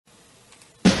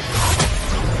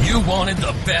You wanted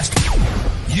the best.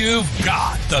 You've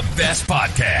got the best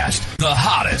podcast. The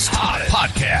hottest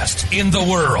podcast in the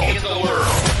world.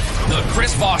 The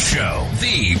Chris Voss Show.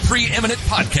 The preeminent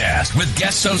podcast with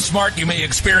guests so smart you may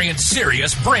experience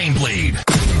serious brain bleed.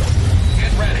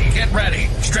 Get ready.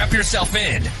 Strap yourself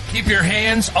in. Keep your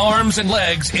hands, arms, and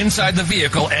legs inside the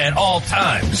vehicle at all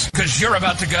times, because you're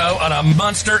about to go on a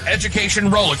monster education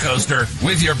roller coaster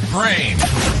with your brain.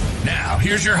 Now,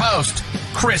 here's your host,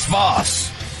 Chris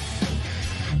Voss.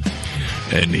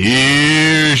 And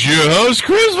here's your host,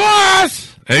 Chris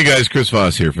Voss. Hey guys, Chris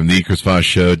Voss here from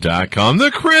thechrisvossshow.com,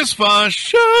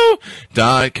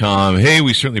 thechrisvossshow.com. Hey,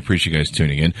 we certainly appreciate you guys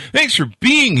tuning in. Thanks for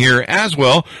being here as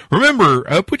well. Remember,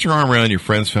 put your arm around your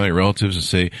friends, family, relatives and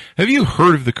say, have you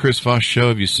heard of the Chris Voss Show?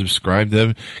 Have you subscribed to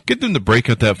them? Get them to break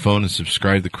out that phone and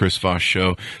subscribe to the Chris Voss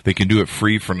Show. They can do it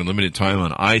free for an unlimited time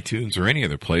on iTunes or any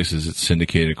other places. It's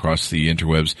syndicated across the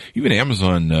interwebs, even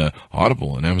Amazon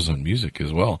Audible and Amazon Music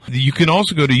as well. You can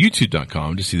also go to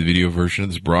youtube.com to see the video version of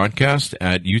this broadcast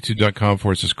at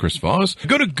youtube.com/Chris Voss.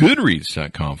 Go to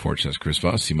goodreads.com/Chris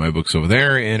Voss. See my books over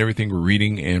there and everything we're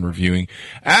reading and reviewing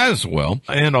as well.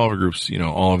 And all of our groups,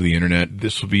 all over the internet.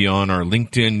 This will be on our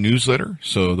LinkedIn newsletter.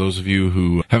 So those of you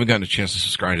who haven't gotten a chance to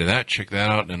subscribe to that, check that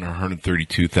out in our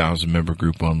 132,000 member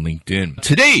group on LinkedIn.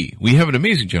 Today, we have an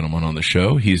amazing gentleman on the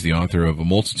show. He's the author of a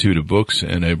multitude of books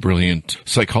and a brilliant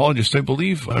psychologist, I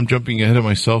believe. I'm jumping ahead of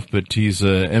myself, but he's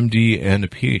a MD and a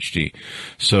PhD.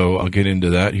 So I'll get into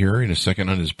that here in a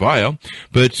second on his bio.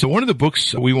 But so one of the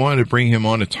books we wanted to bring him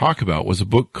on to talk about was a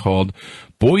book called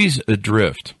Boys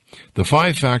Adrift: The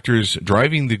 5 Factors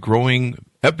Driving the Growing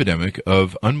Epidemic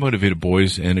of Unmotivated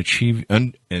Boys and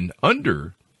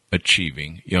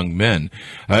Underachieving Young Men.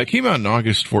 It came out on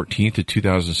August 14th of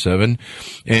 2007.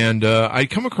 And I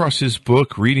come across his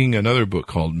book reading another book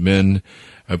called Men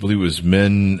on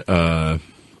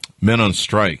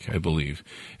Strike, I believe.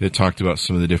 It talked about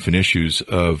some of the different issues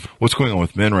of what's going on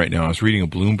with men right now. I was reading a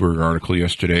Bloomberg article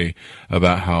yesterday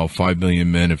about how 5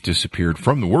 million men have disappeared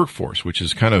from the workforce, which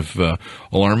is kind of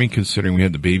alarming considering we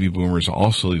had the baby boomers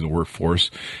also leave the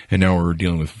workforce, and now we're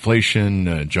dealing with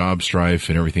inflation, job strife,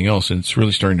 and everything else, and it's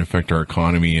really starting to affect our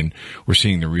economy, and we're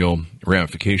seeing the real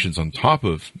ramifications on top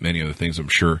of many other things I'm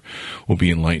sure we'll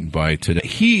be enlightened by today.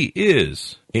 He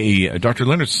is Dr.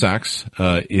 Leonard Sax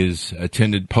is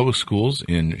attended public schools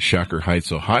in Shaker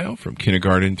Heights, Ohio, from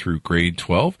kindergarten through grade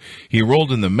 12. He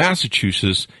enrolled in the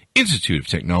Massachusetts Institute of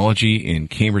Technology in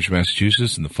Cambridge,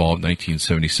 Massachusetts in the fall of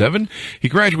 1977. He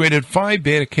graduated Phi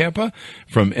Beta Kappa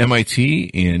from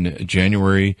MIT in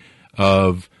January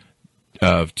of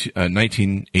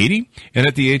 1980, and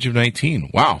at the age of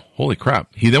 19, wow, holy crap.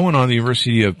 He then went on to the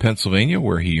University of Pennsylvania,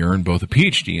 where he earned both a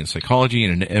PhD in psychology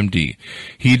and an MD.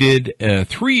 He did a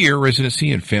 3-year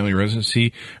residency in family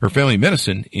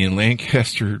medicine in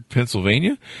Lancaster,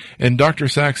 Pennsylvania, and Dr.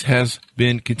 Sax has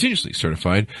been continuously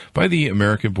certified by the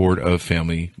American Board of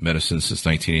Family Medicine since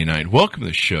 1989. Welcome to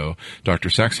the show,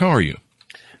 Dr. Sax. How are you?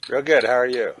 Real good. How are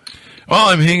you? Well,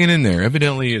 I'm hanging in there.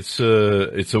 Evidently, it's a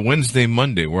Wednesday,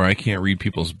 Monday where I can't read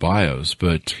people's bios,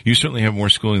 but you certainly have more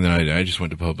schooling than I did. I just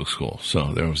went to public school,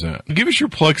 so there was that. Give us your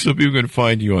plug so people can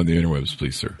find you on the interwebs,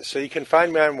 please, sir. So you can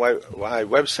find me on my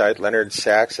website,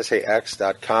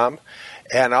 leonardsax.com.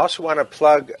 And I also want to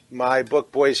plug my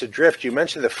book, Boys Adrift. You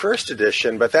mentioned the first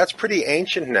edition, but that's pretty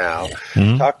ancient now.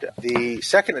 Mm-hmm. The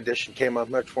second edition came out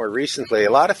much more recently.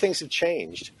 A lot of things have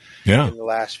changed in the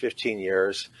last 15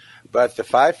 years. But the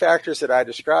 5 factors that I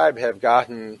describe have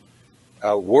gotten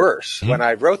worse. Mm-hmm. When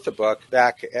I wrote the book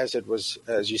back, as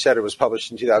you said, it was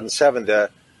published in 2007, the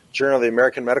Journal of the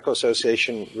American Medical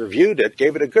Association reviewed it,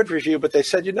 gave it a good review, but they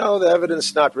said, the evidence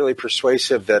is not really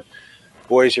persuasive that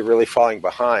boys are really falling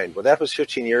behind. Well, that was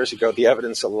 15 years ago. The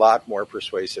evidence is a lot more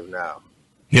persuasive now.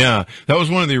 Yeah, that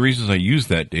was one of the reasons I used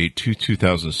that date,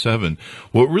 2007.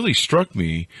 What really struck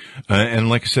me, and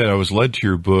like I said, I was led to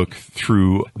your book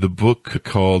through the book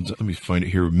called, let me find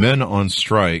it here, Men on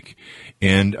Strike.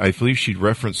 And I believe she'd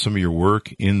referenced some of your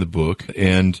work in the book.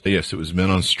 And yes, it was Men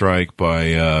on Strike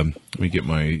by, let me get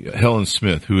my, Helen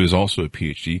Smith, who is also a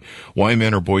PhD. Why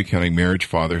Men Are Boycotting Marriage,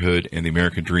 Fatherhood, and the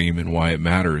American Dream and Why It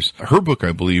Matters. Her book,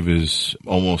 I believe, is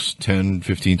almost 10,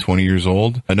 15, 20 years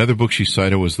old. Another book she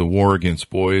cited was The War Against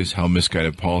Boys, How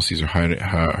Misguided Policies Are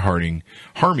Harming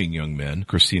Young Men.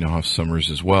 Christina Hoff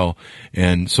Sommers as well.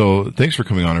 And so thanks for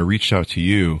coming on. I reached out to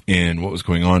you and what was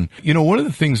going on. One of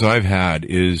the things I've had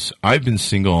is I've been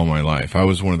single all my life. I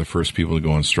was one of the first people to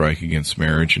go on strike against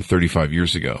marriage 35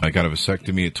 years ago. I got a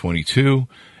vasectomy at 22,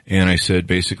 And I said,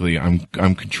 basically, I'm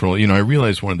controlling, I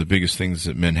realize one of the biggest things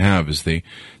that men have is they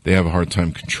have a hard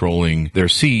time controlling their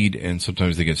seed, and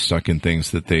sometimes they get stuck in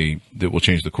things that will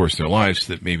change the course of their lives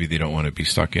that maybe they don't want to be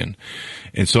stuck in.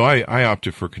 And so I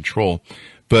opted for control.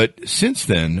 But since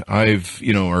then,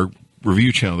 our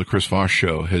review channel, the Chris Voss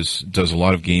Show, does a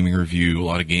lot of gaming review, a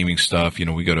lot of gaming stuff.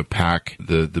 We go to PAC,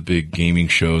 the big gaming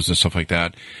shows and stuff like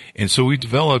that. And so we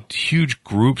developed huge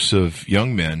groups of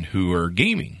young men who are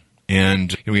gaming.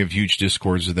 And we have huge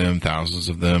discords of them, thousands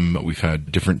of them. We've had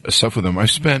different stuff with them.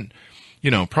 I've spent,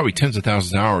 probably tens of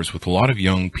thousands of hours with a lot of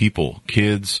young people,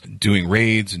 kids, doing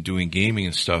raids and doing gaming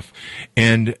and stuff.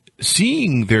 And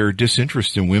seeing their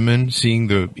disinterest in women, seeing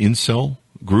the incel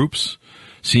groups,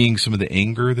 seeing some of the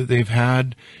anger that they've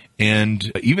had, and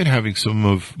even having some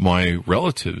of my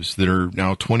relatives that are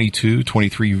now 22,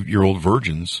 23-year-old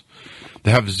virgins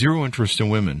that have zero interest in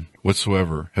women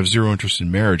whatsoever, have zero interest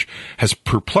in marriage, has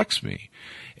perplexed me.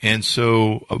 And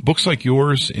so books like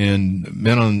yours and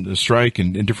Men on the Strike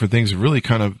and different things have really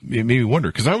it made me wonder,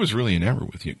 because I was really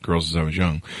enamored with you girls as I was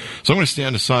young. So I'm going to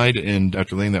stand aside, and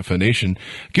after laying that foundation,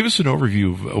 give us an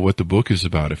overview of what the book is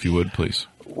about, if you would, please.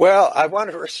 Well, I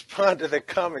want to respond to the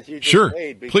comment you just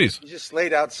made, because please. You just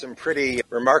laid out some pretty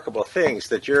remarkable things,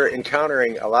 that you're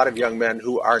encountering a lot of young men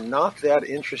who are not that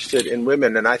interested in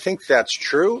women. And I think that's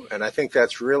true, and I think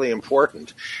that's really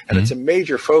important. And it's a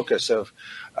major focus of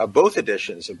both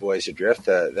editions of Boys Adrift,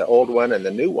 the old one and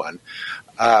the new one,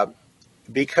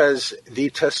 because the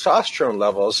testosterone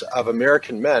levels of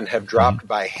American men have dropped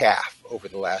by half over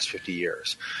the last 50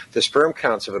 years. The sperm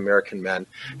counts of American men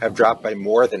have dropped by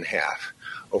more than half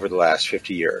over the last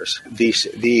 50 years. The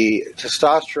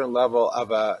testosterone level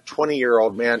of a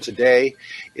 20-year-old man today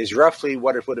is roughly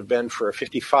what it would have been for a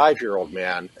 55-year-old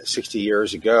man 60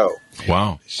 years ago.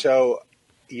 Wow. So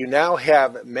you now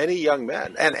have many young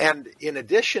men. And in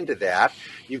addition to that,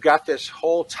 you've got this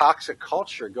whole toxic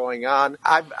culture going on.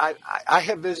 I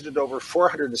have visited over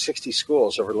 460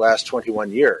 schools over the last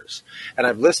 21 years, and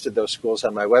I've listed those schools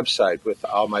on my website with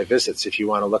all my visits if you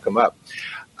want to look them up.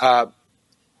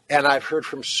 And I've heard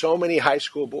from so many high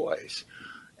school boys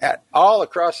all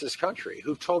across this country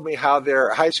who've told me how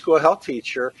their high school health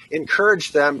teacher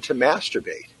encouraged them to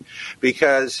masturbate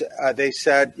because they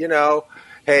said,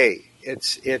 hey,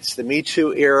 it's the Me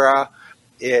Too era.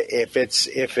 If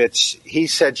it's he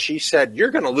said, she said,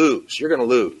 you're going to lose. You're going to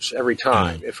lose every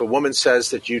time. If a woman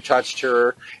says that you touched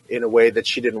her in a way that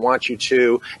she didn't want you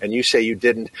to, and you say you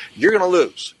didn't, you're going to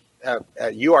lose.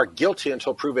 You are guilty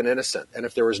until proven innocent. And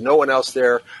if there was no one else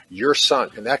there, you're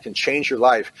sunk, and that can change your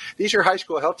life. These are high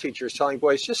school health teachers telling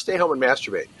boys, just stay home and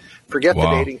masturbate. Forget the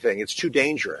dating thing. It's too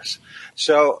dangerous.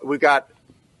 So we've got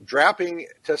dropping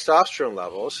testosterone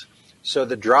levels. So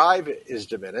the drive is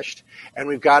diminished, and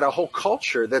we've got a whole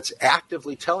culture that's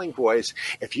actively telling boys,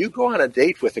 if you go on a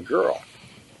date with a girl,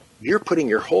 you're putting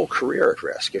your whole career at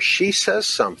risk. If she says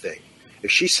something, if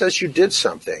she says you did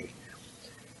something,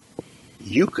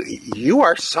 you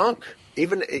are sunk.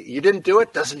 Even you didn't do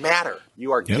it, doesn't matter.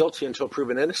 You are guilty until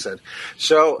proven innocent.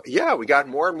 So, we got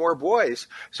more and more boys.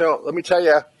 So let me tell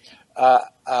you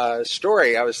a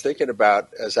story I was thinking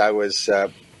about as I was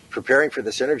preparing for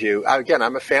this interview. Again,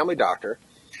 I'm a family doctor.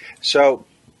 So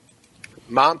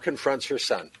mom confronts her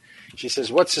son. She says,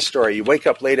 what's the story? You wake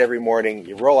up late every morning.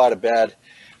 You roll out of bed.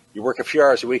 You work a few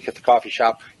hours a week at the coffee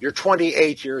shop. You're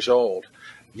 28 years old.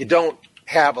 You don't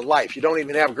have a life. You don't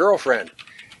even have a girlfriend.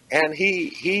 And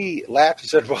he laughed and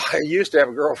said, well, I used to have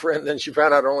a girlfriend. Then she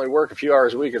found out I only work a few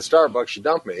hours a week at Starbucks. She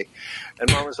dumped me. And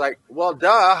mom was like, well,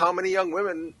 duh. How many young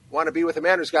women want to be with a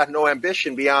man who's got no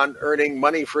ambition beyond earning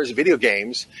money for his video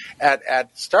games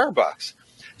at Starbucks?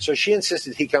 So she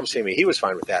insisted he come see me. He was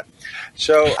fine with that.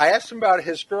 So I asked him about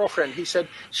his girlfriend. He said,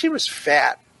 she was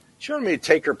fat. She wanted me to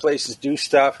take her places, do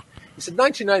stuff. He said,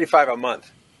 $19.95 a month.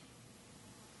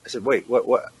 I said, wait,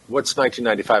 what's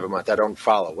 $19.95 a month? I don't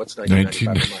follow. What's $19.95 a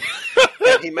month?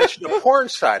 And he mentioned a porn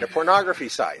site, a pornography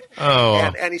site. Oh.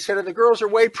 And he said, and the girls are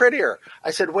way prettier. I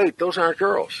said, wait, those aren't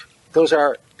girls. Those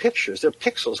are pictures. They're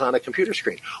pixels on a computer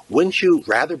screen. Wouldn't you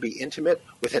rather be intimate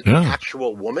with an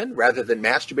actual woman rather than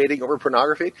masturbating over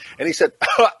pornography? And he said,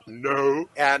 no.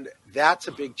 And that's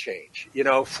a big change.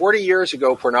 40 years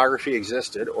ago, pornography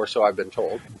existed, or so I've been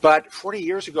told. But 40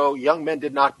 years ago, young men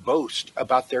did not boast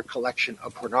about their collection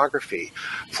of pornography.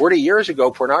 40 years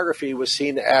ago, pornography was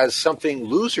seen as something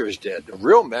losers did.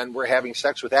 Real men were having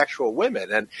sex with actual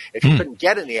women. And if you couldn't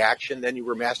get any action, then you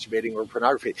were masturbating over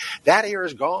pornography. That era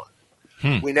is gone.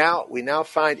 We now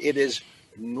find it is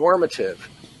normative.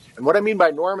 And what I mean by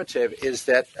normative is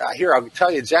that, here, I'll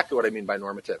tell you exactly what I mean by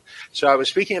normative. So I was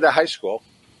speaking at a high school,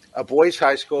 a boys'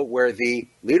 high school where the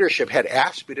leadership had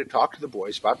asked me to talk to the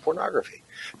boys about pornography,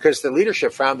 because the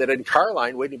leadership found that in car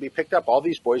line waiting to be picked up, all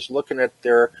these boys looking at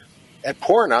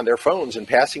porn on their phones and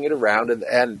passing it around,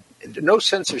 and no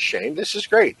sense of shame. This is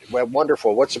great. Well,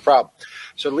 wonderful. What's the problem?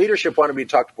 So the leadership wanted me to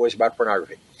talk to boys about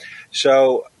pornography.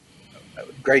 So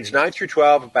grades 9 through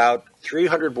 12, about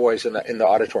 300 boys in the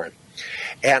auditorium.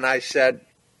 And I said,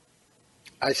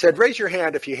 raise your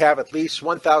hand if you have at least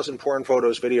 1,000 porn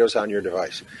photos, videos on your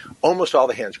device. Almost all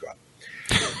the hands go up.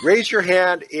 Raise your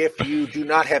hand if you do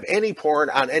not have any porn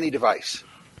on any device.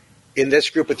 In this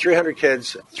group of 300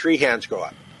 kids, 3 hands go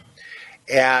up.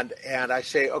 And I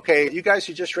say, okay, you guys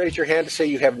who just raised your hand to say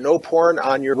you have no porn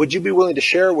on would you be willing to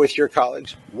share with your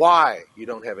colleagues why you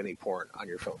don't have any porn on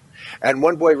your phone? And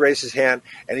one boy raised his hand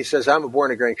and he says, I'm a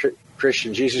born-again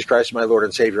Christian. Jesus Christ, my Lord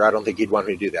and Savior. I don't think he'd want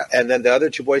me to do that. And then the other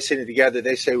 2 boys sitting together,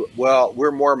 they say, well,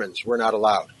 we're Mormons. We're not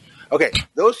allowed. Okay,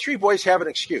 those 3 boys have an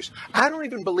excuse. I don't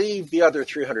even believe the other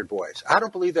 300 boys. I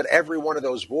don't believe that every one of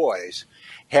those boys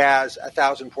has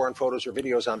 1,000 porn photos or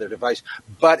videos on their device,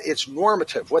 but it's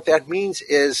normative. What that means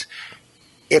is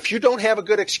if you don't have a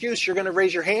good excuse, you're going to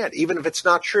raise your hand, even if it's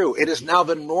not true. It is now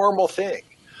the normal thing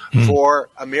for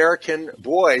American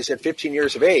boys at 15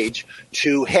 years of age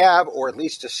to have, or at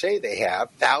least to say they have,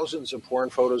 thousands of porn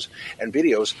photos and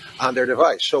videos on their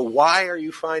device. So why are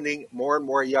you finding more and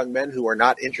more young men who are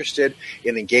not interested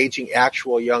in engaging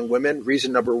actual young women?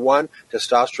 Reason number 1,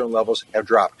 testosterone levels have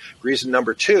dropped. Reason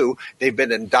number 2, they've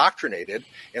been indoctrinated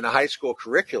in a high school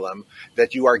curriculum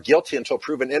that you are guilty until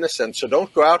proven innocent. So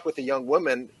don't go out with a young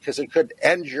woman because it could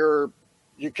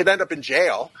you could end up in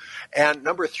jail. And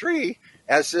number 3,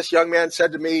 as this young man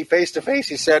said to me face to face,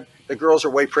 he said, the girls are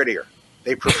way prettier.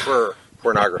 They prefer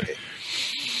pornography.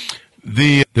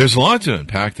 There's a lot to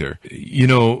unpack there. You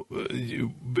know,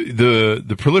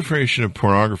 the proliferation of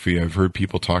pornography, I've heard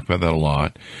people talk about that a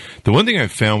lot. The one thing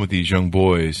I've found with these young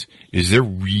boys is they're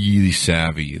really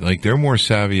savvy. Like, they're more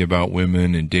savvy about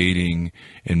women and dating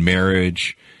and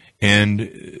marriage.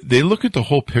 And they look at the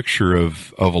whole picture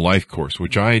of a life course,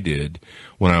 which I did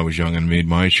when I was young and made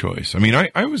my choice. I mean,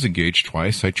 I was engaged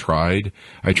twice. I tried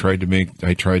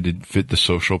to fit the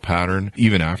social pattern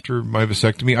even after my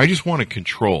vasectomy. I just wanted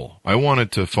control. I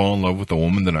wanted to fall in love with a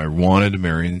woman that I wanted to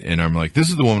marry. And I'm like, this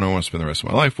is the woman I want to spend the rest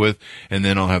of my life with. And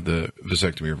then I'll have the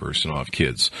vasectomy reversed and I'll have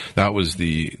kids. That was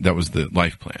the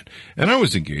life plan. And I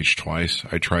was engaged twice.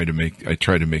 I tried to make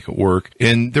it work.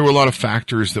 And there were a lot of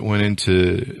factors that went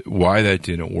into why that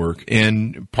didn't work.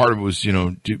 And part of it was,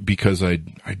 because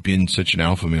I'd been such an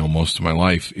alpha male most of my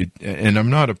life. And I'm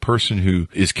not a person who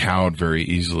is cowed very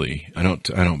easily. I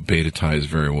don't beta-tize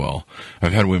very well.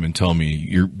 I've had women tell me,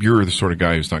 you're the sort of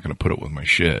guy who's not going to put up with my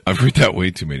shit. I've heard that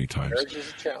way too many times. Marriage is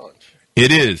a challenge.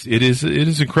 It is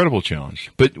an incredible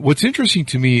challenge. But what's interesting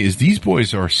to me is these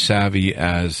boys are savvy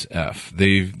as F.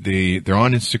 They're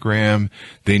on Instagram.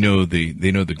 They know the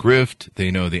grift.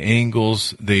 They know the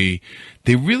angles. They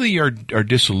really are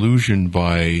disillusioned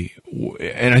by,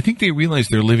 and I think they realize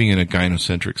they're living in a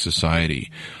gynocentric society.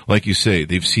 Like you say,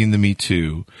 they've seen the Me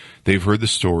Too. They've heard the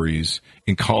stories.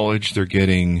 In college, they're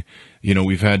getting,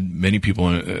 we've had many people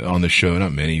on the show,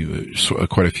 not many,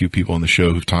 quite a few people on the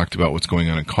show who've talked about what's going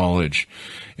on in college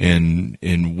and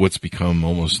what's become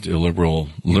almost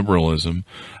liberalism.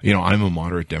 I'm a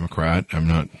moderate Democrat. I'm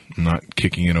not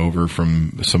kicking it over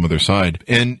from some other side.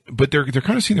 But they're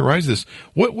kind of seeing the rise of this.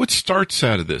 What starts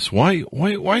out of this? Why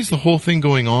is the whole thing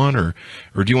going on? Or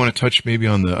do you want to touch maybe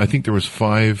on I think there was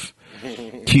 5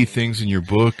 key things in your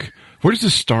book. Where does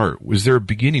this start? Was there a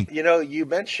beginning? You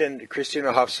mentioned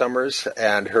Christina Hoff Sommers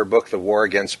and her book, The War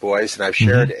Against Boys, and I've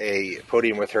shared a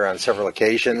podium with her on several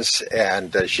occasions,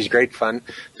 and she's great fun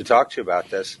to talk to about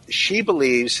this. She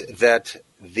believes that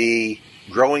the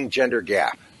growing gender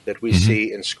gap that we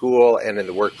see in school and in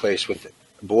the workplace with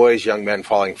boys, young men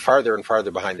falling farther and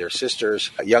farther behind their sisters,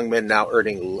 young men now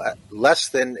earning less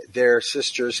than their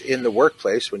sisters in the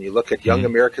workplace. When you look at young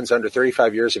Americans under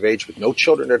 35 years of age with no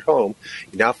children at home,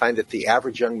 you now find that the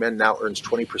average young man now earns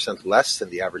 20% less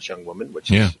than the average young woman, which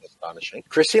is astonishing.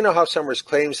 Christina Hoff Sommers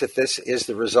claims that this is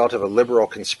the result of a liberal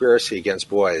conspiracy against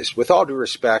boys. With all due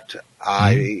respect,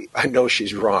 I know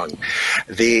she's wrong.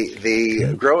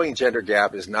 The growing gender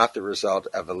gap is not the result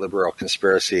of a liberal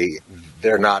conspiracy.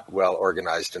 They're not well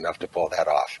organized enough to pull that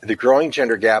off. The growing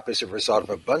gender gap is a result of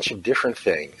a bunch of different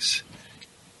things,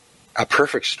 a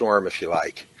perfect storm, if you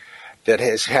like, that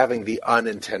is having the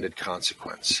unintended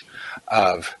consequence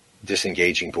of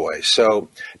disengaging boys. So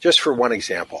just for one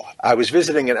example, I was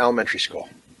visiting an elementary school,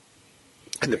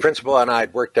 And the principal and I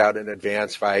had worked out in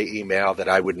advance via email that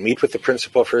I would meet with the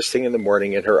principal first thing in the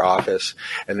morning in her office,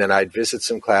 and then I'd visit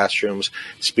some classrooms,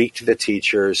 speak to the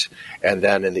teachers, and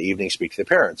then in the evening speak to the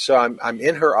parents. So I'm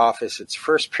in her office. It's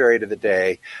first period of the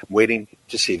day, waiting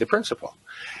to see the principal.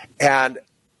 And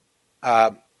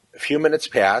a few minutes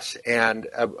pass, and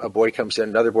a boy comes in,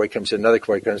 another boy comes in, another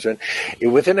boy comes in.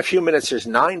 Within a few minutes, there's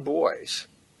 9 boys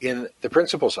in the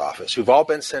principal's office who've all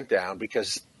been sent down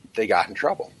because they got in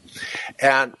trouble.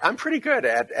 And I'm pretty good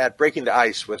at breaking the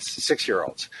ice with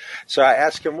 6-year-olds. So I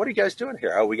asked him, what are you guys doing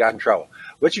here? Oh, we got in trouble.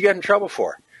 What'd you get in trouble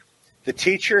for? The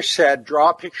teacher said,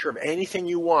 draw a picture of anything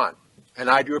you want. And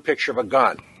I drew a picture of a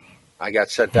gun. I got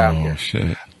sent down here.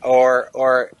 Shit.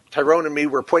 Or Tyrone and me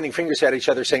were pointing fingers at each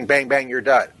other saying, bang, bang, you're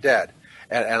dead.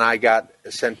 And I got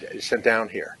sent down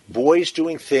here. Boys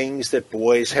doing things that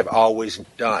boys have always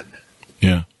done.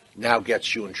 Yeah. Now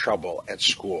gets you in trouble at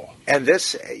school. And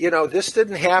this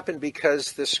didn't happen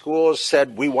because the schools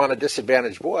said we want to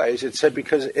disadvantage boys.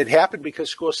 It happened because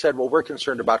schools said, well, we're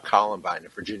concerned about Columbine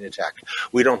at Virginia Tech.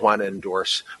 We don't want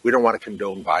to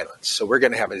condone violence. So we're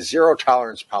going to have a zero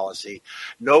tolerance policy.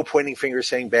 No pointing fingers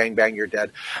saying bang, bang, you're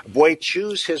dead. A boy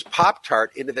chews his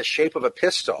Pop-Tart into the shape of a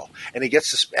pistol, and he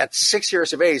gets, at 6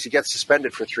 years of age, he gets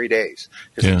suspended for 3 days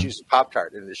because he chews a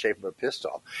Pop-Tart into the shape of a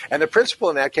pistol. And the principal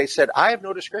in that case said, I have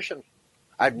no discretion.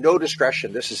 I have no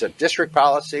discretion. This is a district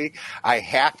policy. I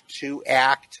have to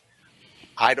act.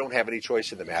 I don't have any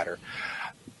choice in the matter.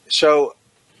 So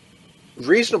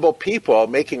reasonable people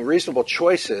making reasonable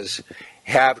choices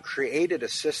have created a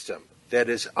system that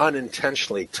is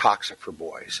unintentionally toxic for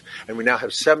boys. And we now have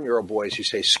 7-year-old boys who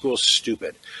say, school's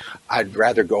stupid. I'd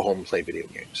rather go home and play video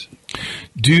games.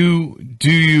 Do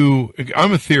you,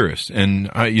 I'm a theorist,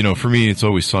 and for me, it's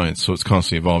always science, so it's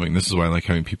constantly evolving. This is why I like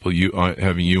having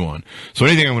having you on. So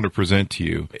anything I'm going to present to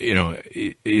you,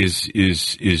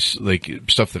 is like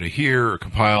stuff that I hear or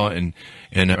compile, and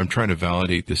I'm trying to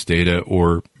validate this data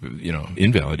or,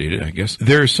 invalidate it, I guess.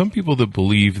 There are some people that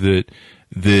believe that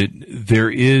there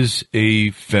is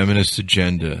a feminist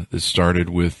agenda that started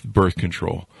with birth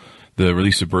control, the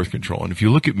release of birth control. And if you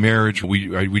look at marriage,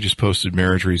 we just posted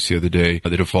marriage rates the other day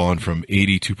that have fallen from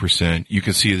 82%. You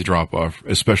can see the drop off,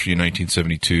 especially in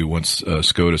 1972, once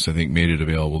SCOTUS, I think, made it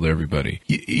available to everybody.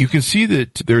 You can see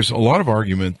that there's a lot of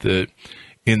argument that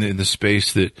in the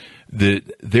space that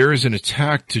there is an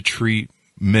attack to treat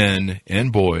men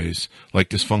and boys like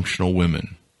dysfunctional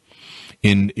women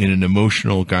in an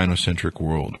emotional gynocentric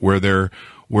world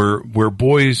where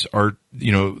boys are,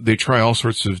 they try all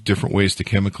sorts of different ways to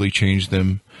chemically change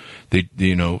them. They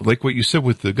like what you said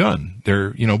with the gun.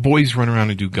 They're, boys run around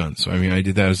and do guns. So, I mean, I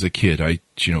did that as a kid.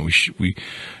 We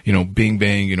bing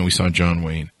bang, we saw John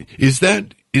Wayne. Is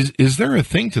there a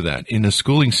thing to that in a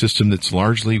schooling system that's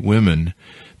largely women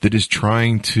that is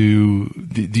trying to,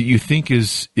 do you think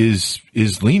is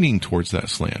leaning towards that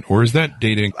slant, or is that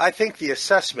dating? I think the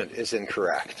assessment is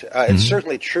incorrect. It's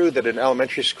certainly true that in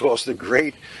elementary schools, the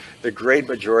great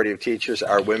majority of teachers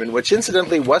are women, which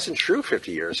incidentally wasn't true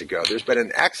 50 years ago. There's been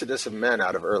an exodus of men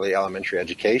out of early elementary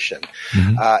education.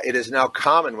 It is now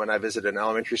common when I visit an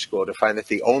elementary school to find that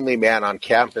the only man on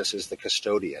campus is the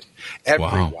custodian.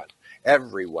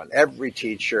 Everyone, every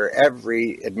teacher,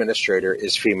 every administrator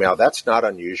is female. That's not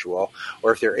unusual.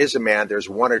 Or if there is a man, there's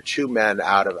 1 or 2 men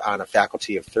on a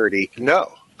faculty of 30.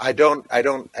 No, I don't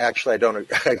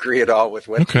agree at all with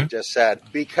what you just said,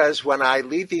 because when I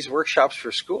lead these workshops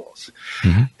for schools,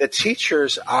 the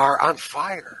teachers are on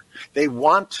fire. They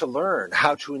want to learn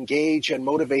how to engage and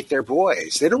motivate their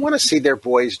boys. They don't want to see their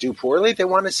boys do poorly. They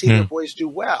want to see their boys do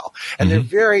well. And they're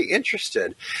very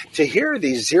interested to hear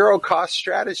these zero-cost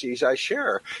strategies I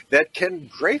share that can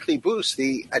greatly boost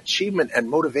the achievement and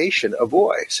motivation of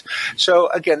boys. So,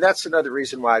 again, that's another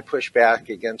reason why I push back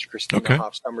against Christina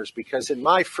Hoff Sommers, because in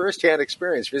my firsthand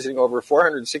experience visiting over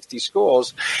 460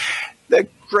 schools, the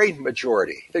great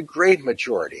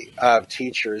majority of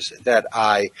teachers that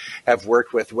I have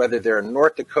worked with, whether they're in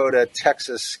North Dakota,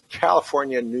 Texas,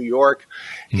 California, New York,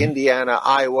 Indiana,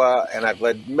 Iowa, and I've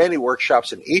led many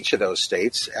workshops in each of those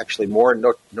states, actually more in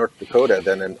North Dakota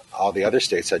than in all the other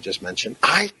states I just mentioned.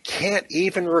 I can't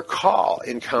even recall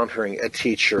encountering a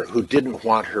teacher who didn't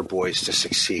want her boys to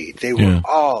succeed. They were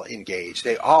all engaged.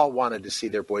 They all wanted to see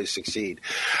their boys succeed.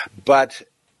 But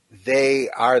they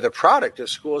are the product of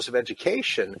schools of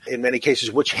education, in many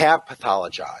cases, which have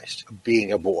pathologized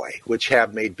being a boy, which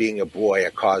have made being a boy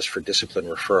a cause for discipline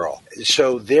referral.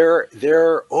 So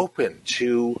they're open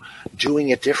to doing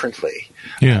it differently.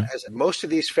 As most of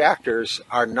these factors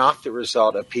are not the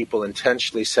result of people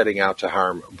intentionally setting out to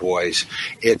harm boys.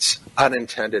 It's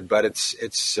unintended, but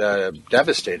it's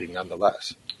devastating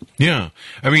nonetheless. Yeah.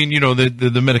 I mean,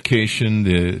 the medication,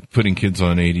 the putting kids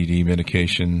on ADD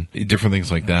medication, different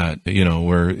things like that,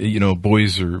 where,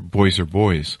 boys are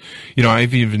boys.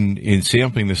 I've even, in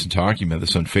sampling this and talking about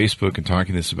this on Facebook and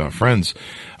talking this about friends,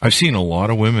 I've seen a lot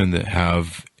of women that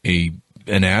have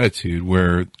an attitude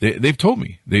where they've told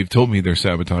me they're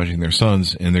sabotaging their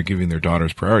sons and they're giving their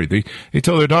daughters priority. They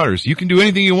tell their daughters, you can do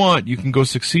anything you want, you can go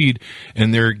succeed,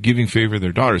 and they're giving favor to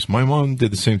their daughters. My mom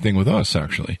did the same thing with us,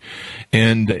 actually,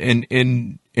 and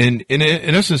in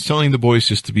essence, telling the boys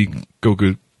just to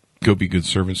go be good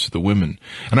servants to the women.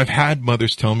 And I've had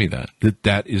mothers tell me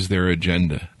that is their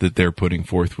agenda that they're putting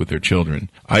forth with their children.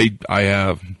 I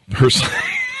have personally.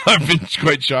 I've been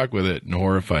quite shocked with it and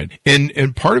horrified.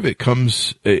 And part of it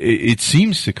comes, it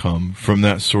seems to come from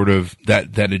that sort of,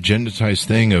 that agendatized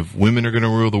thing of women are going to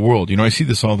rule the world. I see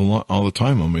this all the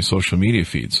time on my social media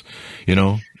feeds,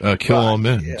 kill all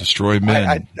men, destroy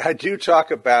men. I do talk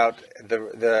about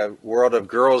the world of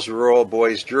girls rule,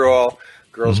 boys drool.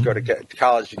 Girls go to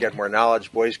college to get more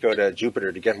knowledge. Boys go to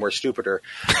Jupiter to get more stupider.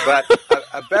 But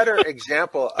a better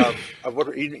example of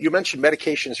what you mentioned,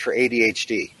 medications for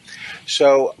ADHD.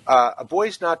 So a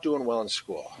boy's not doing well in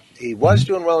school. He was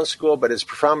doing well in school, but his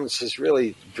performance has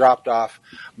really dropped off.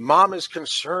 Mom is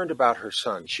concerned about her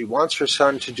son. She wants her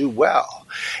son to do well.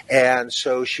 And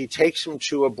so she takes him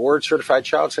to a board-certified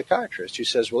child psychiatrist who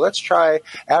says, well, let's try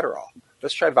Adderall.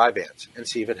 Let's try Vyvanse and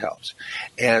see if it helps.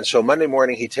 And so Monday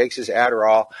morning, he takes his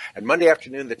Adderall. And Monday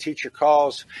afternoon, the teacher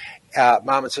calls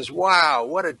Mom and says, wow,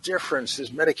 what a difference.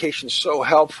 This medication's so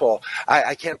helpful.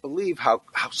 I can't believe how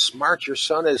smart your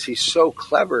son is. He's so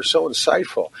clever, so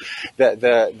insightful.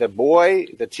 The boy,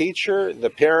 the teacher, the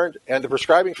parent, and the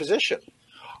prescribing physician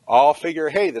all figure,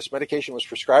 hey, this medication was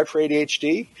prescribed for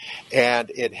ADHD, and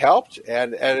it helped,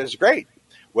 and it's great.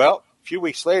 Well, a few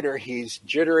weeks later, he's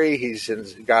jittery, he's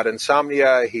got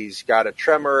insomnia, he's got a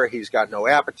tremor, he's got no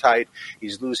appetite,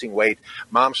 he's losing weight.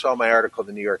 Mom saw my article in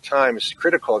the New York Times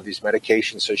critical of these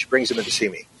medications, so she brings him in to see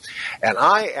me. And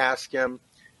I ask him,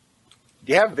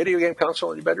 do you have a video game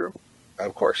console in your bedroom?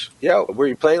 Of course. Yeah. Were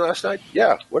you playing last night?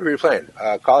 Yeah. What were you playing?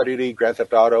 Call of Duty, Grand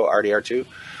Theft Auto, RDR2.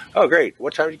 Oh, great.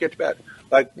 What time did you get to bed?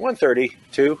 Like 1:30,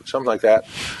 2, something like that.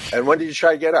 And when did you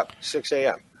try to get up? 6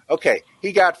 a.m. Okay.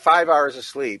 He got 5 hours of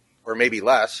sleep, or maybe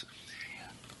less.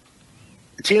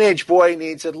 A teenage boy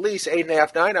needs at least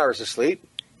 8.5, 9 hours of sleep.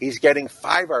 He's getting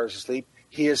 5 hours of sleep.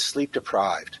 He is sleep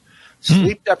deprived.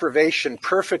 Sleep deprivation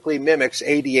perfectly mimics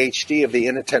ADHD of the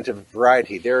inattentive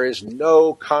variety. There is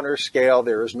no Connor scale,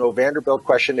 there is no Vanderbilt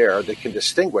questionnaire that can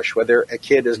distinguish whether a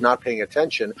kid is not paying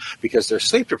attention because they're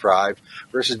sleep deprived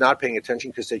versus not paying attention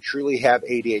because they truly have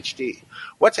ADHD.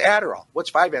 What's Adderall?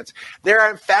 What's Vyvanse? They're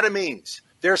amphetamines.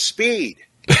 They're speed.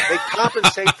 They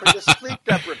compensate for the sleep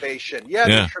deprivation. Yeah,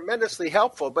 they're tremendously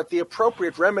helpful, but the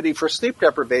appropriate remedy for sleep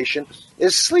deprivation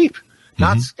is sleep,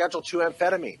 not Schedule II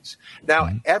amphetamines. Now,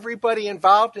 everybody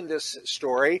involved in this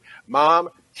story, mom,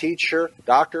 teacher,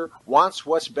 doctor, wants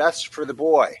what's best for the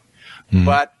boy,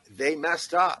 but they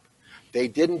messed up. They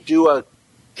didn't do a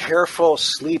careful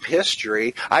sleep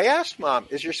history. I asked Mom,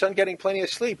 is your son getting plenty of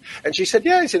sleep? And she said,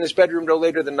 yeah, he's in his bedroom no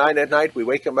later than 9 at night. We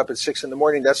wake him up at 6 in the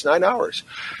morning. That's 9 hours.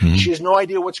 She has no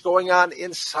idea what's going on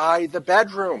inside the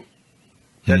bedroom.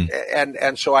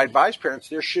 And so I advise parents,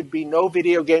 there should be no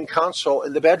video game console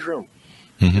in the bedroom.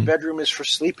 The bedroom is for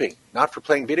sleeping, not for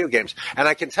playing video games. And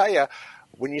I can tell you,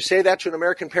 when you say that to an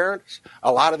American parent,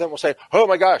 a lot of them will say, oh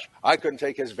my gosh, I couldn't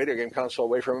take his video game console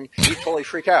away from him. He'd totally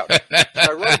freak out. So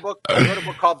I wrote a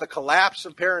book called The Collapse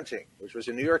of Parenting, which was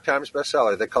a New York Times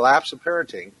bestseller, The Collapse of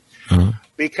Parenting,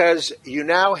 because you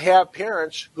now have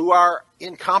parents who are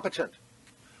incompetent,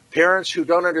 parents who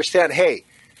don't understand, hey,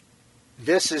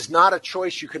 this is not a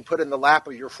choice you can put in the lap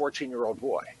of your 14-year-old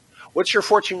boy. What's your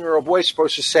 14-year-old boy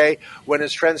supposed to say when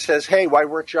his friend says, hey, why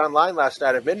weren't you online last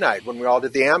night at midnight when we all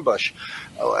did the ambush?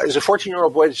 Is a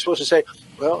 14-year-old boy supposed to say,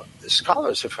 well,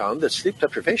 scholars have found that sleep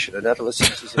deprivation in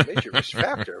adolescence is a major risk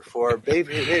factor for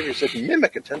behaviors that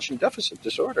mimic attention deficit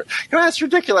disorder? You know, that's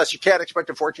ridiculous. You can't expect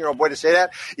a 14-year-old boy to say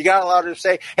that. You got to allow him to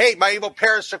say, hey, my evil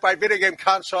parents took my video game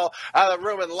console out of the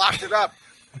room and locked it up.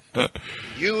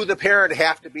 You, the parent,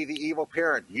 have to be the evil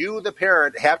parent. You, the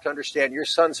parent, have to understand your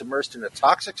son's immersed in a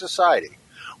toxic society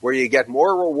where you get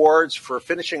more rewards for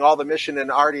finishing all the mission in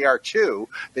RDR2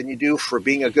 than you do for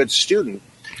being a good student.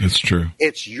 It's true.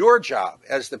 It's your job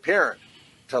as the parent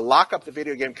to lock up the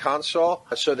video game console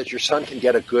so that your son can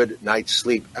get a good night's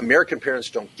sleep. American parents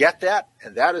don't get that,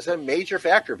 and that is a major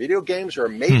factor. Video games are a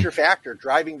major factor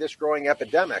driving this growing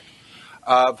epidemic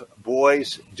of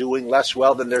boys doing less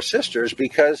well than their sisters,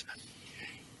 because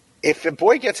if a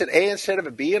boy gets an A instead of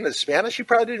a B in his Spanish, he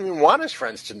probably didn't even want his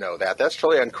friends to know that. That's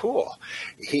totally uncool.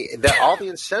 All the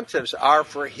incentives are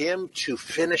for him to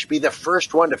be the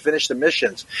first one to finish the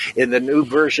missions in the new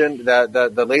version,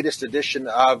 the latest edition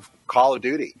of Call of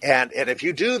Duty. And if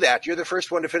you do that, you're the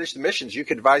first one to finish the missions. You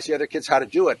can advise the other kids how to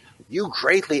do it. You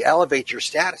greatly elevate your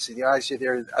status in the eyes of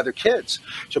their other kids.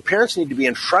 So parents need to be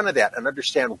in front of that and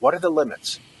understand what are the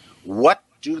limits. What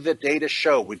do the data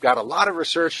show? We've got a lot of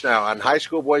research now on high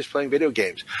school boys playing video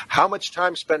games. How much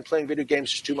time spent playing video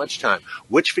games is too much time?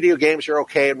 Which video games are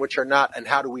okay and which are not? And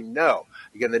how do we know?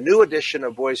 Again, the new edition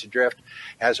of Boys Adrift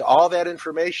has all that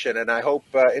information, and I hope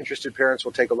interested parents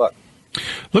will take a look.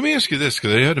 Let me ask you this,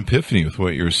 because I had an epiphany with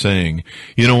what you were saying.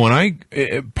 You know,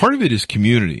 part of it is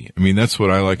community. I mean, that's what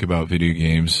I like about video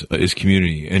games is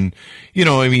community. And, you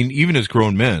know, I mean, even as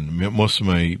grown men, most of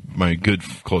my good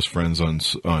close friends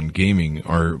on gaming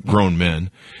are grown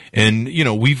men. And, you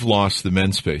know, we've lost the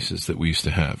men's spaces that we used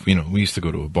to have. You know, we used to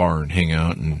go to a bar and hang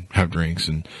out and have drinks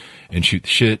and shoot the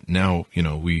shit. Now, you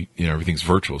know, everything's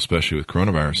virtual, especially with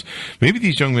coronavirus. Maybe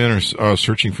these young men are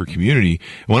searching for community.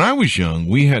 When I was young,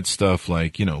 we had stuff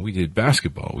like, you know, we did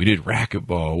basketball, we did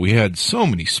racquetball, we had so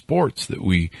many sports that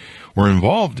we were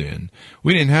involved in.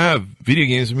 We didn't have video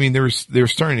games. I mean, they were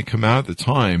starting to come out at the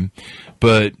time,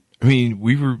 but I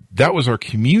mean, that was our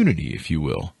community, if you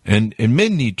will. And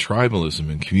men need tribalism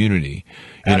and community.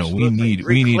 You Absolutely. know,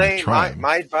 we need a tribe.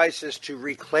 My advice is to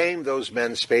reclaim those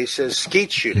men's spaces.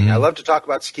 Skeet shooting. I love to talk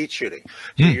about skeet shooting.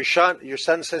 So your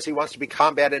son says he wants to be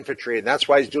combat infantry, and that's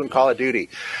why he's doing Call of Duty.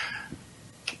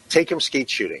 Take him skeet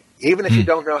shooting. Even if you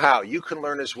don't know how, you can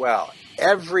learn as well.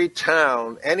 Every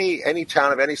town, any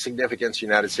town of any significance in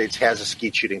the United States has a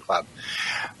skeet shooting club.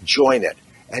 Join it,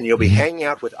 and you'll be hanging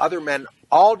out with other men,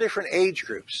 all different age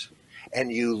groups,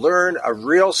 and you learn a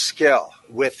real skill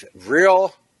with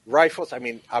real rifles. I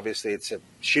mean, obviously it's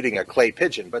shooting a clay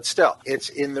pigeon, but still, it's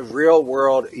in the real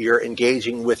world. You're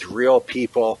engaging with real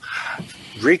people.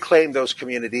 Reclaim those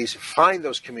communities, find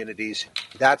those communities.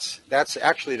 That's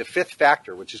actually the fifth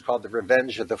factor, which is called the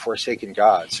revenge of the forsaken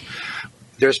gods.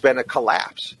 There's been a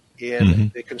collapse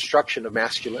in the construction of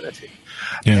masculinity,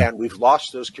 and we've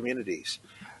lost those communities.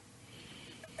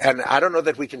 And I don't know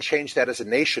that we can change that as a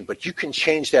nation, but you can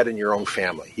change that in your own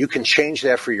family. You can change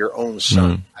that for your own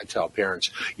son. I tell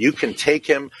parents, you can take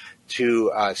him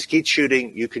to skeet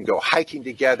shooting. You can go hiking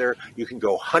together. You can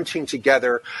go hunting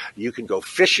together. You can go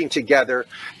fishing together.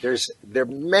 There are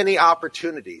many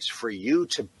opportunities for you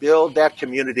to build that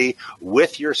community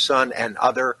with your son and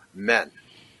other men.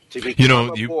 To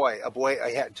become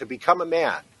to become a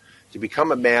man. To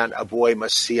become a man, a boy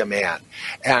must see a man.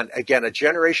 And again, a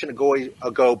generation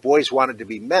ago, boys wanted to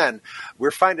be men.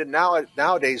 We're finding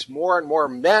nowadays more and more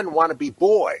men want to be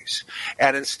boys.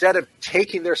 And instead of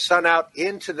taking their son out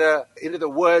into the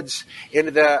woods,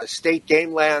 into the state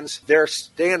game lands, they're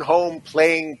staying home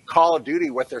playing Call of Duty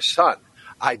with their son.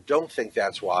 I don't think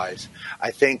that's wise.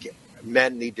 I think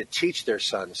men need to teach their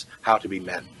sons how to be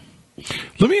men.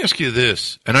 Let me ask you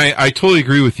this, and I totally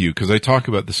agree with you because I talk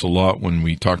about this a lot when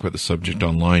we talk about the subject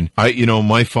online. My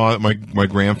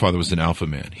grandfather was an alpha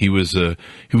man. He was a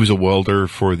welder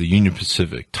for the Union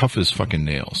Pacific, tough as fucking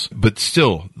nails, but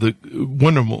still the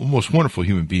most wonderful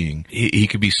human being. He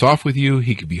could be soft with you,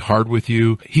 he could be hard with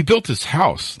you. He built his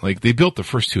house, like they built the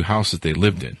first two houses they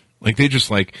lived in. Like they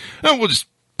just we'll just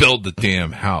build the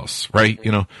damn house, right?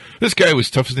 You know, this guy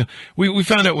was tough as nails. We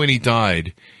found out when he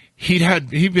died.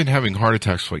 He'd been having heart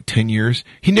attacks for like 10 years.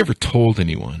 He never told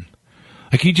anyone.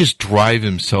 Like he'd just drive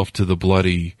himself to the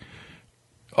bloody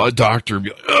doctor and be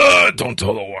like, don't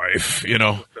tell the wife, you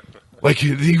know. Like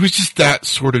he was just that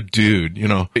sort of dude, you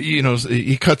know.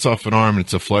 He cuts off an arm and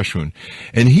it's a flesh wound.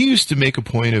 And he used to make a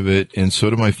point of it, and so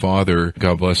did my father,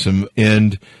 God bless him,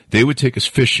 and they would take us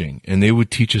fishing and they would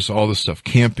teach us all this stuff,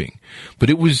 camping. But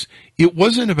it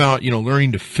wasn't about,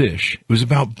 learning to fish. It was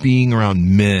about being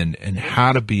around men and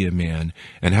how to be a man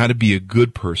and how to be a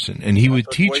good person. And he would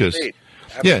teach us.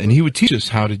 Yeah, and he would teach us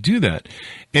how to do that.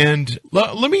 And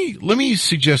let me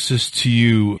suggest this to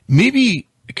you. Maybe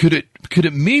could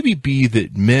it maybe be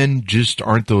that men just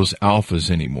aren't those alphas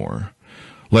anymore?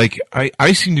 Like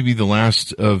I seem to be the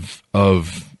last of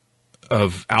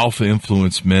alpha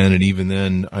influenced men, and even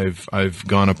then I've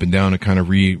gone up and down and kind of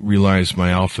realized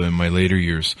my alpha in my later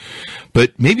years.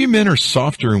 But maybe men are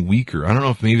softer and weaker. I don't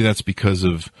know if maybe that's because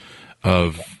of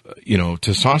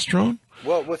testosterone.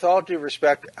 Well, with all due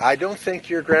respect, I don't think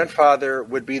your grandfather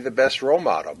would be the best role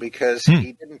model because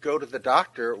he didn't go to the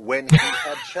doctor when he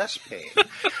had chest pain.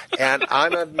 And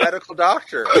I'm a medical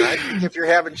doctor. And I think if you're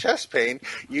having chest pain,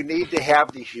 you need to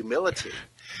have the humility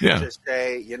to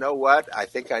say, you know what, I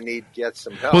think I need to get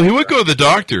some help. Well, he would go to the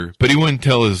doctor, but he wouldn't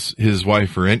tell his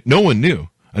wife or no one knew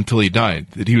until he died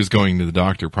that he was going to the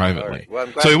doctor privately. Well,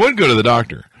 so he wouldn't go to the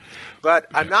doctor. But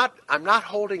I'm not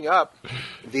holding up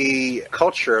the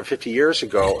culture of 50 years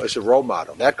ago as a role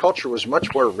model. That culture was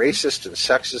much more racist and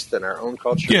sexist than our own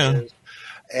culture is.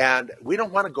 And we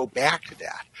don't want to go back to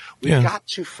that. We've got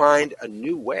to find a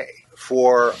new way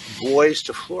for boys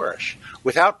to flourish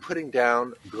without putting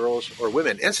down girls or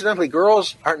women. Incidentally,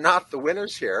 girls are not the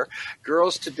winners here.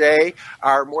 Girls today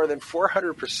are more than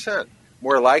 400%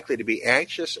 more likely to be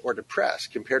anxious or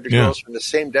depressed compared to girls from the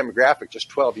same demographic just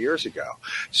 12 years ago.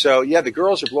 So, the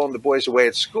girls are blowing the boys away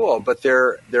at school, but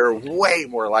they're way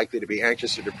more likely to be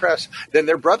anxious or depressed than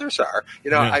their brothers are.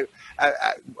 I,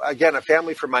 again, a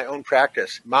family from my own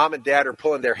practice, mom and dad are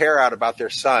pulling their hair out about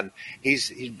their son.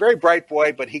 He's a very bright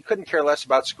boy, but he couldn't care less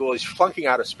about school. He's flunking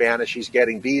out of Spanish. He's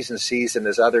getting B's and C's in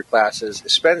his other classes,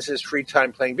 spends his free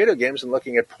time playing video games and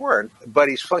looking at porn, but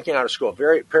he's flunking out of school.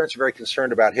 Parents are very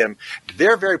concerned about him.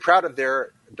 They're very proud of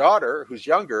their daughter, who's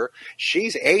younger.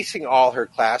 She's acing all her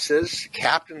classes,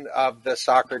 captain of the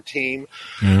soccer team.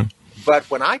 Yeah.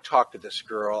 But when I talked to this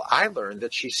girl, I learned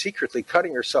that she's secretly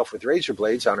cutting herself with razor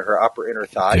blades on her upper inner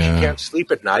thigh. Yeah. She can't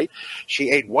sleep at night. She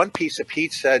ate one piece of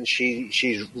pizza, and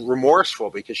she's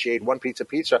remorseful because she ate one piece of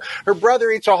pizza. Her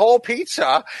brother eats a whole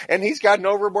pizza, and he's got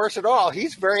no remorse at all.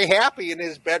 He's very happy in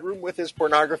his bedroom with his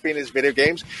pornography and his video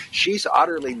games. She's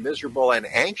utterly miserable and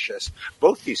anxious.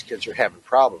 Both these kids are having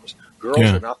problems. Girls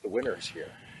are not the winners here.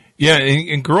 Yeah,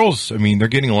 and girls, I mean, they're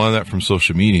getting a lot of that from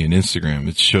social media and Instagram.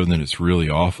 It's shown that it's really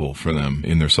awful for them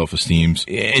in their self-esteems.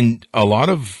 And a lot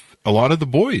of the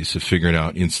boys have figured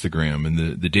out Instagram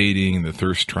and the dating and the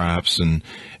thirst traps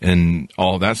and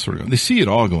all that sort of. They see it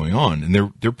all going on, and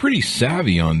they're pretty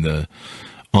savvy on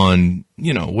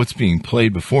what's being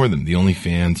played before them, the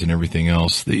OnlyFans and everything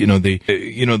else. The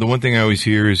one thing I always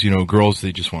hear is, girls,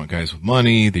 they just want guys with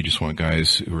money. They just want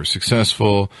guys who are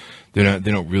successful. They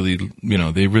don't really,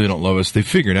 they really don't love us. They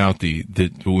figured out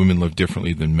that women live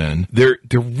differently than men. They're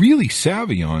really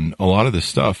savvy on a lot of this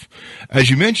stuff. As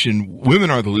you mentioned, women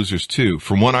are the losers too.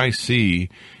 From what I see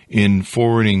in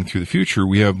forwarding through the future,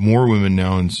 we have more women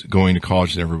now going to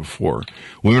college than ever before.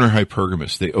 Women are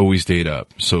hypergamous. They always date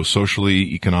up. So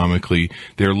socially, economically,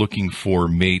 they're looking for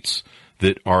mates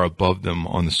that are above them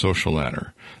on the social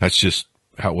ladder. That's just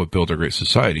what built our great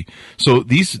society. So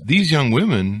these young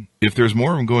women, if there's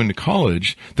more of them going to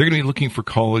college, they're going to be looking for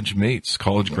college mates,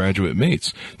 college graduate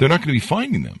mates. They're not going to be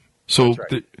finding them. So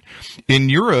right. In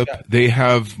Europe, they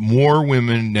have more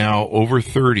women now over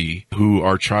 30 who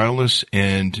are childless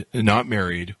and not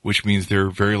married, which means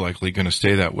they're very likely going to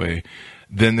stay that way,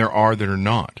 than there are that are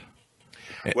not.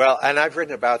 Well, and I've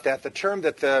written about that. The term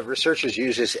that the researchers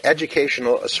use is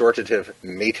educational assortative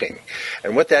mating.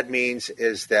 And what that means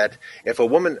is that if a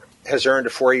woman has earned a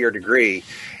 4-year degree,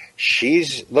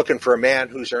 she's looking for a man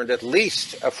who's earned at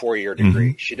least a 4-year degree.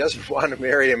 Mm-hmm. She doesn't want to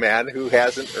marry a man who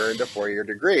hasn't earned a 4-year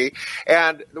degree.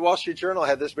 And the Wall Street Journal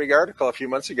had this big article a few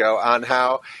months ago on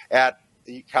how at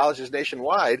colleges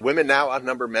nationwide, women now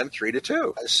outnumber men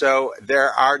 3-2. So there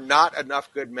are not enough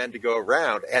good men to go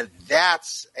around, and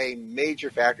that's a major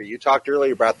factor. You talked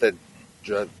earlier about the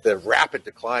rapid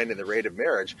decline in the rate of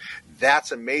marriage.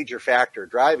 That's a major factor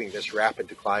driving this rapid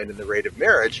decline in the rate of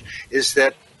marriage, is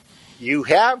that you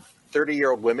have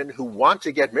 30-year-old women who want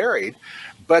to get married,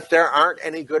 but there aren't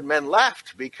any good men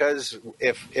left, because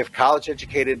if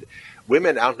college-educated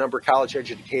women outnumber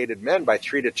college-educated men by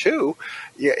 3-2,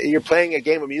 you're playing a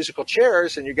game of musical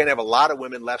chairs, and you're going to have a lot of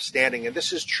women left standing. And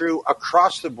this is true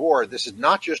across the board. This is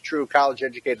not just true of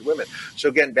college-educated women. So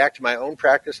again, back to my own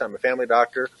practice. I'm a family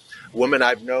doctor. A woman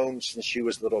I've known since she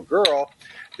was a little girl.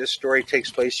 This story takes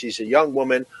place. She's a young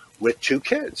woman with 2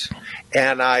 kids.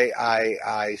 And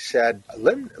I said,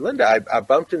 Linda, I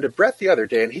bumped into Brett the other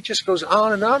day, and he just goes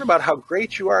on and on about how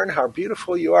great you are and how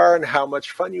beautiful you are and how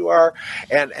much fun you are,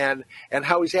 and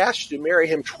how he's asked you to marry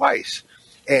him twice.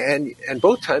 And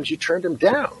both times you turned him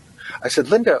down. I said,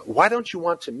 Linda, why don't you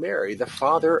want to marry the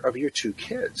father of your 2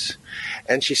 kids?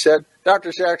 And she said,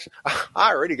 Dr. Sax,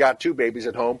 I already got 2 babies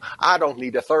at home. I don't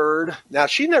need a third. Now,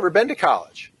 she'd never been to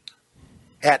college.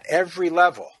 At every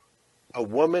level, a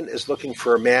woman is looking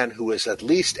for a man who is at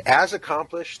least as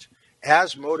accomplished,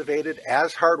 as motivated,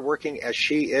 as hardworking as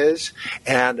she is,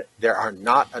 and there are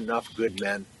not enough good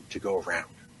men to go around.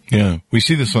 Yeah, we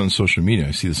see this on social media.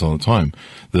 I see this all the time.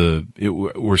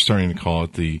 We're starting to call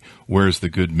it the "Where's the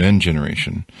good men"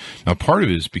 generation. Now, part of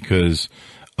it is because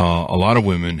a lot of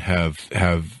women have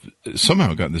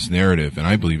somehow got this narrative, and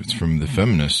I believe it's from the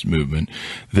feminist movement,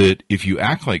 that if you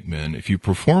act like men, if you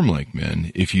perform like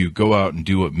men, if you go out and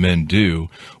do what men do,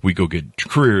 we go get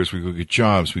careers, we go get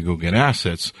jobs, we go get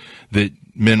assets, that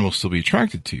men will still be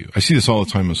attracted to you. I see this all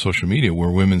the time on social media where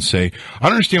women say, I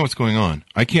don't understand what's going on.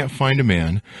 I can't find a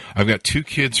man. I've got 2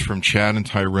 kids from Chad and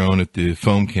Tyrone at the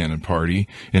foam cannon party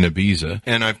in Ibiza,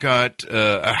 and I've got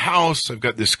a house, I've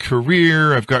got this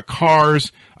career, I've got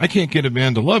cars. I can't get a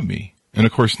man to love me. And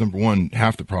of course, number one,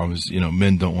 half the problem is,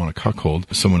 men don't want to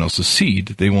cuckold someone else's seed.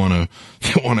 They want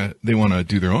to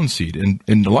do their own seed.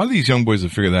 And a lot of these young boys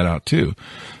have figured that out too.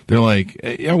 They're like,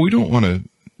 yeah, we don't want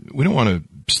to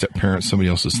step parent somebody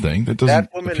else's thing. That doesn't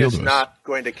That woman appeal is to us. not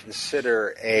going to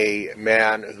consider a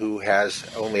man who has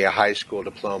only a high school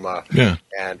diploma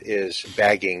and is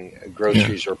bagging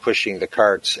groceries or pushing the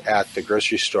carts at the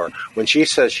grocery store. When she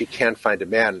says she can't find a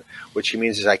man, what she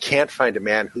means is I can't find a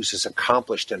man who's as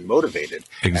accomplished and motivated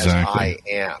as I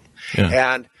am.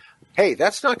 Yeah. And hey,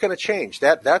 that's not going to change.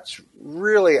 That's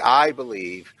really, I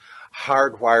believe,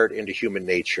 hardwired into human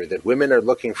nature, that women are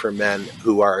looking for men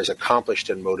who are as accomplished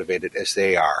and motivated as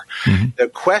they are. Mm-hmm. The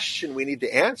question we need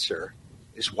to answer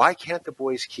is, why can't the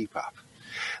boys keep up?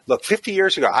 Look, 50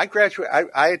 years ago, I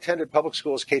attended public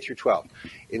schools K through 12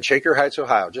 in Shaker Heights,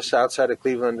 Ohio, just outside of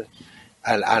Cleveland.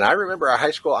 And I remember our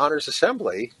high school honors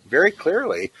assembly very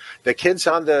clearly. The kids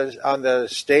on the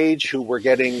stage who were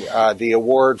getting the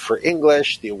award for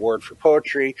English, the award for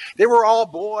poetry, they were all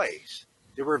boys.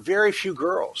 There were very few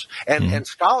girls. And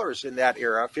scholars in that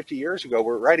era, 50 years ago,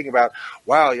 were writing about,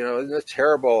 wow, isn't it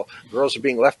terrible? Girls are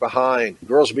being left behind.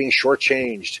 Girls are being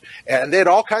shortchanged. And they had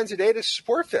all kinds of data to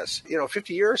support this.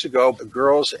 50 years ago,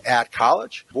 girls at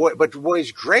college, but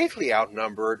boys greatly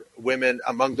outnumbered women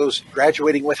among those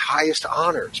graduating with highest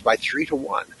honors by 3 to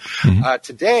 1. Mm-hmm.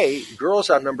 Today,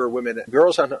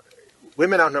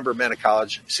 women outnumber men at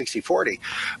college 60-40,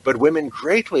 but women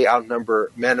greatly outnumber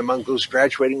men among those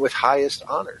graduating with highest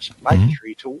honors by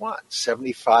 3 to 1,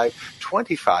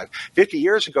 75-25. 50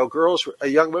 years ago,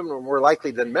 young women were more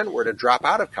likely than men were to drop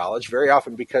out of college, very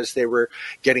often because they were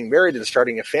getting married and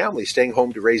starting a family, staying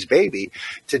home to raise baby.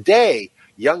 Today,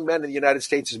 young men in the United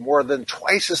States is more than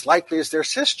twice as likely as their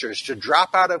sisters to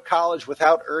drop out of college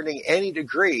without earning any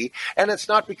degree. And it's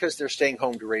not because they're staying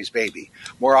home to raise baby.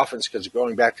 More often it's because they're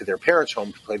going back to their parents'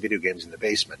 home to play video games in the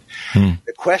basement.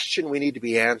 The question we need to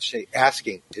be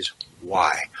asking is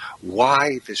why?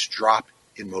 Why this drop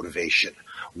in motivation?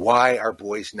 Why are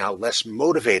boys now less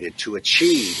motivated to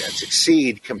achieve and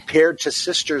succeed compared to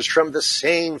sisters from the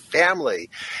same family?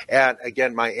 And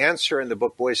again, my answer in the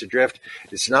book, Boys Adrift,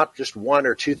 is not just 1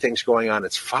 or 2 things going on.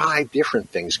 It's 5 different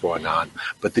things going on.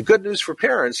 But the good news for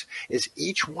parents is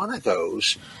each one of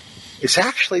those is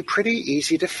actually pretty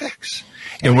easy to fix.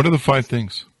 And what are the 5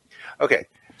 things? Okay.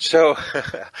 So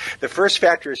the first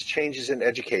factor is changes in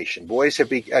education.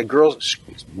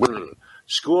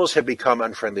 Schools have become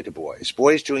unfriendly to boys.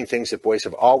 Boys doing things that boys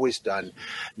have always done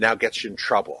now gets you in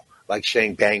trouble, like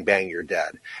saying bang, bang, you're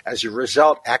dead. As a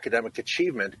result, academic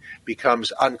achievement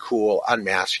becomes uncool,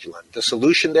 unmasculine. The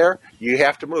solution there, you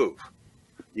have to move.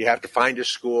 You have to find a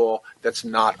school that's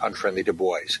not unfriendly to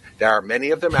boys. There are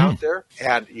many of them out there,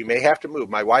 and you may have to move.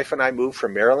 My wife and I moved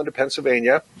from Maryland to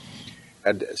Pennsylvania,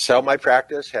 had to sell my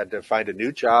practice, had to find a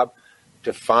new job.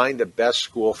 To find the best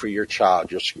school for your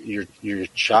child. Your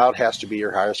child has to be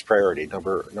your highest priority,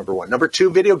 number 1. Number 2,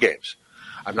 video games.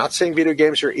 I'm not saying video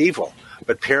games are evil,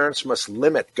 but parents must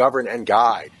limit, govern, and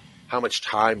guide how much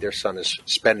time their son is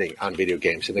spending on video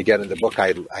games. And again, in the book,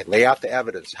 I lay out the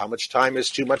evidence. How much time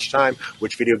is too much time,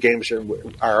 which video games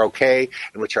are okay,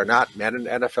 and which are not. Madden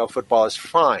NFL football is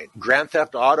fine. Grand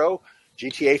Theft Auto,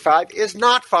 GTA 5 is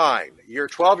not fine. Your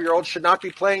 12-year-old should not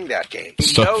be playing that game.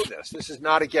 You know this. This is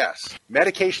not a guess.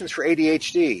 Medications for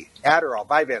ADHD, Adderall,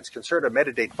 Vyvanse, Concerta,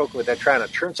 Metadate,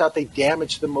 Focalid, turns out they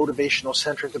damage the motivational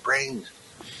center of the brain.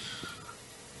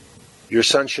 Your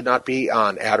son should not be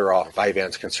on Adderall,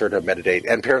 Vyvanse, Concerta, Metadate.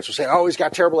 And parents will say, oh, he's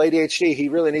got terrible ADHD. He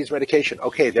really needs medication.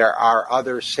 Okay, there are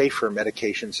other safer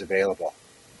medications available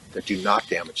that do not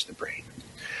damage the brain.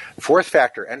 Fourth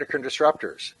factor, endocrine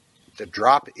disruptors. The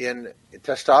drop in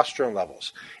testosterone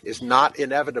levels is not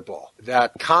inevitable.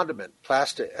 That condiment,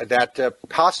 pasta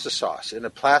sauce in a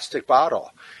plastic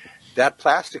bottle, that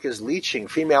plastic is leaching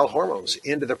female hormones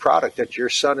into the product that your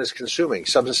son is consuming,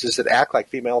 substances that act like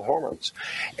female hormones.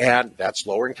 And that's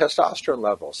lowering testosterone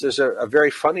levels. There's a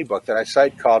very funny book that I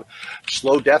cite called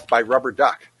Slow Death by Rubber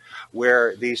Duck,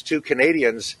 where these 2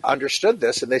 Canadians understood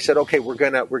this and they said, okay, we're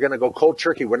gonna go cold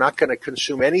turkey. We're not going to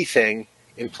consume anything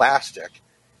in plastic.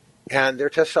 And their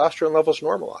testosterone levels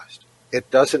normalized. It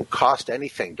doesn't cost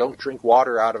anything. Don't drink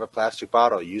water out of a plastic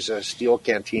bottle. Use a steel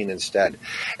canteen instead.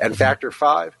 And factor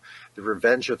 5, the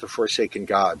revenge of the forsaken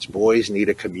gods. Boys need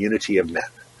a community of men,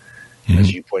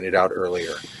 as you pointed out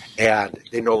earlier. And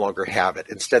they no longer have it.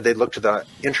 Instead, they look to the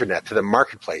internet, to the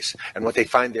marketplace, and what they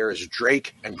find there is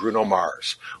Drake and Bruno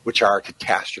Mars, which are a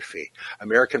catastrophe.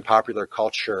 American popular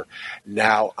culture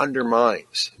now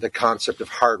undermines the concept of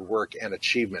hard work and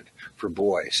achievement for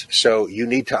boys. So you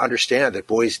need to understand that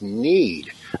boys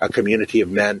need a community of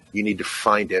men. You need to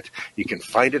find it. You can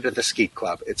find it at the Skeet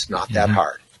Club. It's not that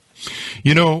hard.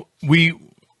 You know,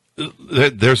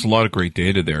 there's a lot of great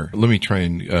data there. Let me try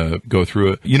and go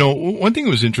through it. You know, one thing that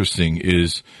was interesting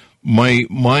is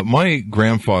my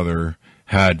grandfather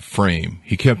had frame.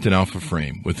 He kept an alpha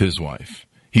frame with his wife.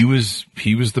 He was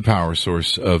the power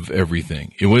source of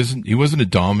everything. He wasn't a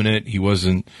dominant.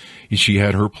 She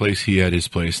had her place. He had his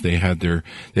place. They had their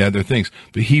things,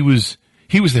 but he was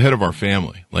the head of our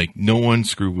family. Like, no one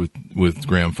screwed with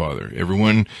grandfather.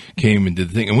 Everyone came and did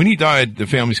the thing. And when he died, the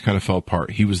families kind of fell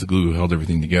apart. He was the glue who held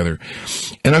everything together.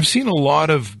 And I've seen a lot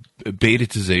of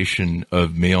betatization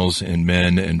of males and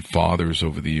men and fathers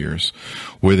over the years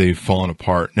where they've fallen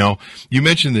apart. Now, you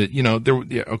mentioned that, you know,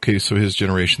 so his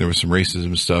generation, there was some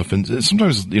racism stuff. And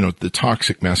sometimes, you know, the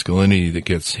toxic masculinity that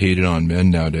gets hated on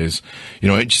men nowadays, you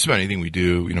know, just about anything we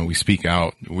do, you know, we speak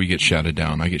out, we get shouted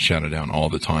down. I get shouted down all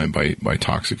the time by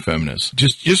toxic feminists.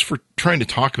 Just for trying to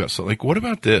talk about stuff like, what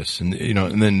about this? And, you know,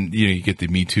 and then, you know, you get the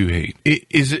Me Too hate.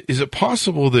 Is it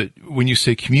possible that when you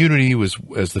say community was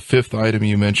as the 5th item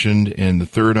you mentioned, and the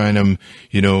 3rd item,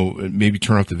 you know, maybe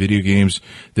turn off the video games,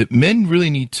 that men really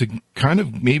need to kind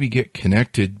of maybe get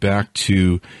connected back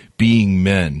to being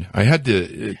men? I had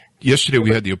to, yesterday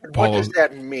we had the Apollo. What does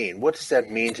that mean? What does that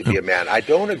mean to be a man? I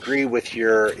don't agree with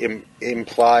your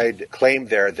implied claim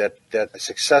there that a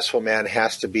successful man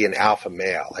has to be an alpha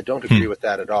male. I don't agree with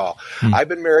that at all. I've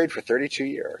been married for 32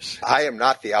 years. I am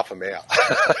not the alpha male.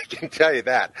 I can tell you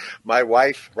that. My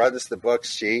wife runs the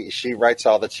books. She writes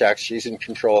all the checks. She's in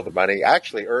control of the money. I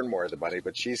actually earn more of the money,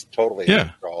 but she's totally in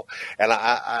control. And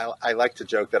I like to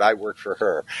joke that I work for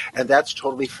her. And that's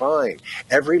totally fine.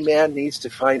 Every man needs to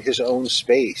find his own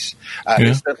space.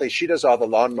 Incidentally, she does all the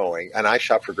lawn mowing, and I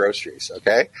shop for groceries,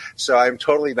 okay? So I'm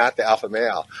totally not the alpha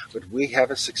male, but we have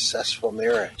a successful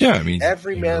marriage. Yeah, I mean,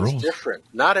 every man's different.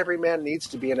 Not every man needs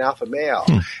to be an alpha male.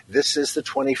 This is the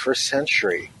 21st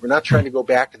century. We're not trying to go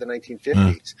back to the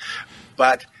 1950s.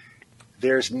 But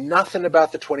there's nothing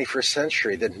about the 21st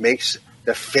century that makes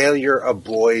the failure of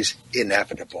boys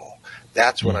inevitable.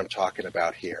 That's what I'm talking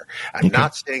about here. I'm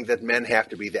not saying that men have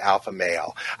to be the alpha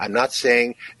male. I'm not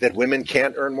saying that women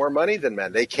can't earn more money than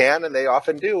men. They can, and they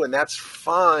often do, and that's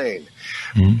fine.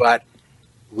 But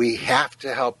we have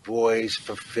to help boys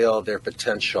fulfill their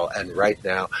potential, and right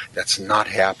now that's not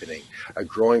happening. A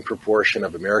growing proportion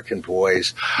of American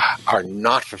boys are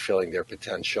not fulfilling their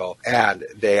potential, and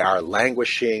they are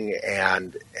languishing,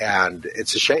 and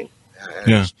it's a shame.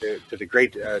 It's to the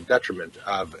great detriment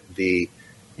of the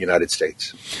United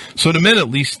States. So the men, at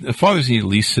least, the fathers need to at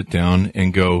least sit down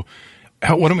and go,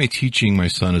 what am I teaching my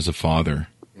son as a father?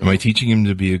 Am I teaching him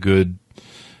to be a good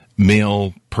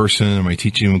male person? Am I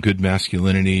teaching him good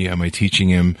masculinity? Am I teaching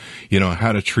him, you know,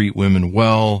 how to treat women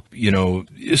well? You know,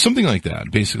 something like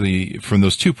that. Basically, from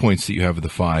those 2 points that you have of the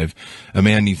 5, a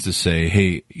man needs to say,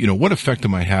 hey, you know, what effect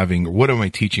am I having, or what am I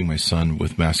teaching my son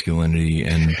with masculinity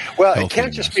and well, it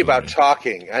can't just be about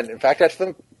talking. And in fact,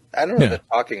 I don't know that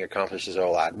talking accomplishes a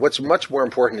lot. What's much more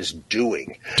important is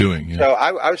doing. Doing, So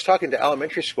I was talking to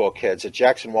elementary school kids at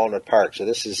Jackson Walnut Park. So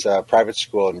this is a private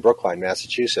school in Brookline,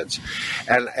 Massachusetts.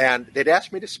 And they'd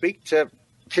asked me to speak to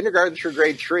kindergarten through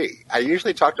grade 3. I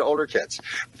usually talk to older kids.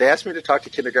 They asked me to talk to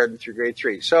kindergarten through grade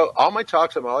 3. So all my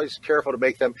talks, I'm always careful to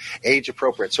make them age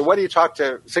appropriate. So what do you talk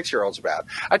to 6-year-olds about?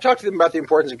 I talk to them about the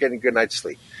importance of getting a good night's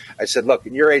sleep. I said, look,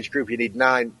 in your age group, you need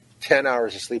 9-10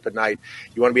 hours of sleep at night.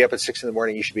 You want to be up at 6 in the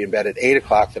morning. You should be in bed at 8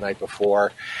 o'clock the night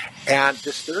before. And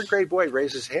this 3rd grade boy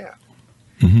raised his hand.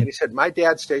 And he said, my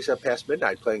dad stays up past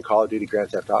midnight playing Call of Duty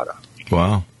Grand Theft Auto.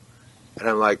 Wow. And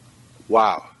I'm like,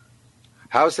 wow.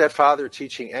 How's that father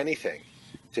teaching anything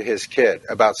to his kid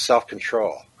about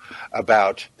self-control,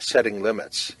 about setting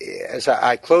limits? As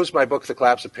I close my book, The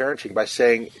Collapse of Parenting, by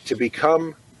saying to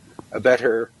become a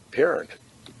better parent,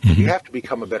 you have to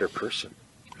become a better person.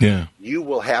 Yeah. You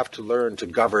will have to learn to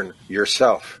govern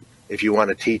yourself if you want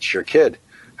to teach your kid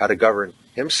how to govern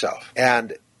himself.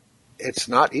 And it's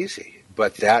not easy,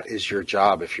 but that is your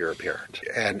job if you're a parent.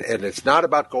 And it's not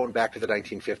about going back to the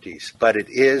 1950s, but it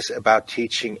is about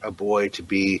teaching a boy to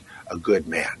be a good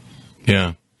man.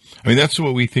 Yeah. I mean, that's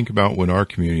what we think about when our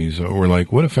communities, we're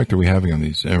like, what effect are we having on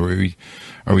these? Are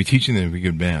we teaching them to be a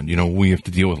good man? You know, we have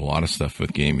to deal with a lot of stuff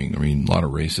with gaming. I mean, a lot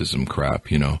of racism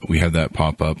crap, you know. We have that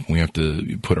pop up. We have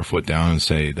to put our foot down and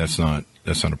say, that's not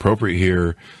appropriate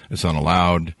here. It's not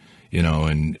allowed, you know,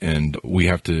 and we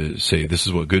have to say, this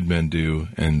is what good men do,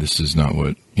 and this is not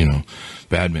what, you know,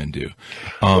 bad men do.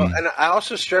 And I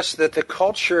also stress that the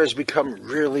culture has become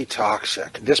really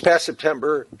toxic. This past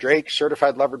September, Drake,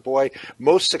 Certified Lover Boy,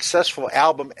 most successful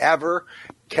album ever,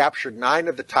 captured 9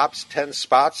 of the top 10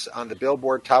 spots on the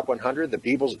Billboard Top 100. The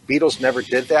Beatles never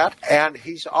did that. And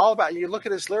he's all about, you look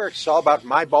at his lyrics, it's all about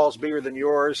my ball's bigger than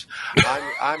yours.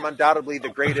 I'm undoubtedly the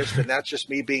greatest, and that's just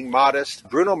me being modest.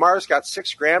 Bruno Mars got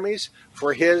 6 Grammys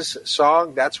for his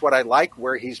song, That's What I Like,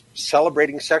 where he's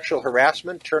celebrating sexual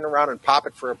harassment. Turn around and pop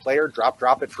it for a player,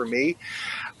 drop it for me.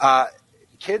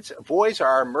 Boys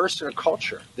are immersed in a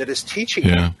culture that is teaching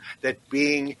them that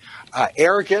being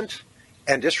arrogant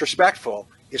and disrespectful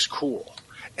is cool.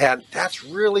 And that's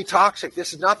really toxic.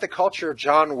 This is not the culture of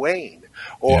John Wayne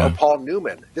or Paul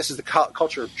Newman. This is the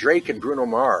culture of Drake and Bruno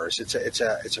Mars. It's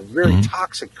a very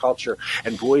toxic culture,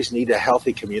 and boys need a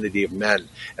healthy community of men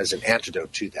as an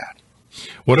antidote to that.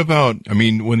 What about, I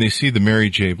mean, when they see the Mary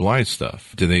J. Blige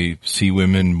stuff, do they see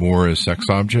women more as sex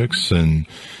objects?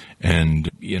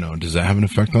 And, you know, does that have an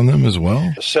effect on them as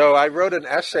well? So I wrote an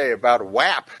essay about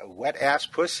WAP, Wet Ass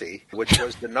Pussy, which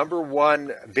was the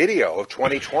 #1 video of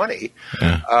 2020,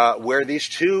 where these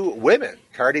 2 women,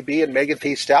 Cardi B and Megan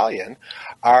Thee Stallion,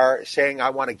 are saying, I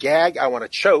want to gag, I want to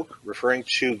choke, referring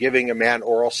to giving a man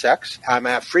oral sex. I'm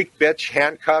a freak bitch,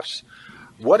 handcuffs.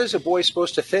 What is a boy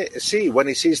supposed to see when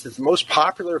he sees that the most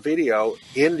popular video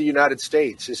in the United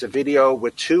States is a video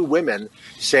with 2 women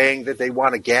saying that they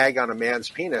want to gag on a man's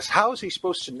penis? How is he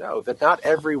supposed to know that not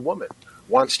every woman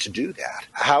wants to do that?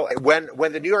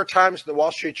 When the New York Times and the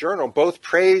Wall Street Journal both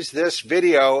praised this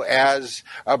video as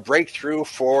a breakthrough,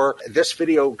 for this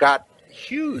video got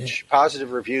huge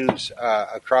positive reviews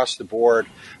across the board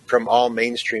from all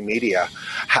mainstream media.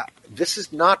 This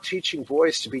is not teaching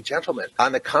boys to be gentlemen.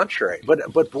 On the contrary,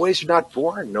 but boys are not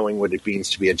born knowing what it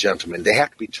means to be a gentleman. They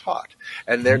have to be taught.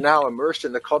 And they're now immersed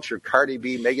in the culture of Cardi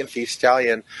B, Megan Thee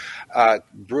Stallion,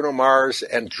 Bruno Mars,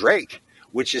 and Drake,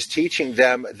 which is teaching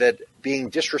them that being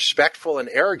disrespectful and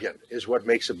arrogant is what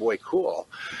makes a boy cool.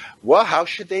 Well, how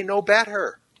should they know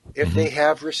better if they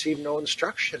have received no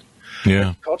instruction?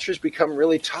 Yeah. Culture's become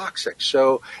really toxic.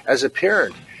 So as a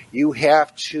parent, you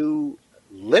have to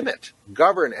limit,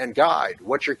 govern, and guide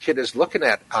what your kid is looking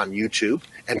at on YouTube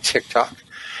and TikTok.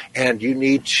 And you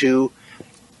need to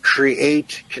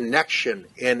create connection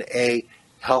in a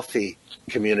healthy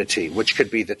community, which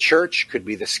could be the church, could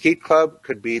be the skeet club,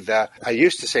 could be I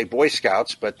used to say Boy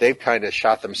Scouts, but they've kind of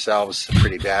shot themselves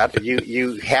pretty bad.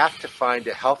 You have to find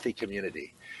a healthy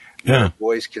community where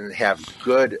boys can have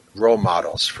good role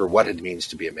models for what it means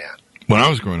to be a man. When I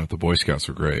was growing up, the Boy Scouts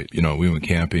were great. You know, we went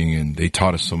camping and they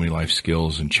taught us so many life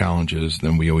skills and challenges.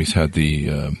 Then we always had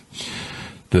definitely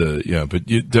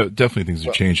things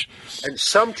have changed. And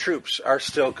some troops are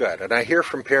still good. And I hear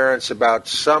from parents about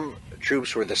some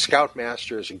troops where the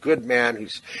scoutmaster is a good man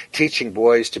who's teaching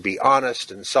boys to be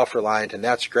honest and self-reliant, and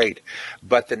that's great.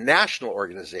 But the national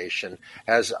organization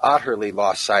has utterly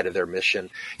lost sight of their mission.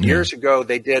 Years ago,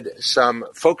 they did some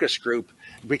focus group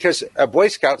because Boy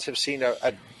Scouts have seen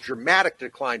a dramatic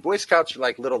decline. Boy Scouts are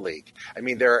like Little League. I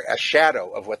mean, they're a shadow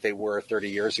of what they were 30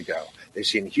 years ago. They've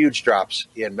seen huge drops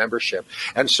in membership.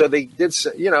 And so they did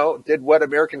what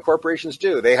American corporations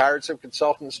do. They hired some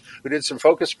consultants who did some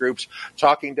focus groups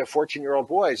talking to 14-year-old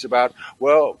boys about,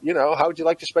 well, you know, how would you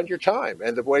like to spend your time?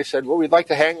 And the boys said, well, we'd like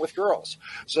to hang with girls.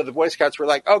 So the Boy Scouts were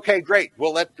like, okay, great,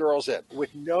 we'll let girls in,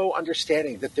 with no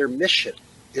understanding that their mission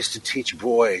is to teach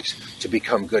boys to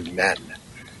become good men.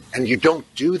 And you don't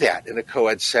do that in a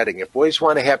co-ed setting. If boys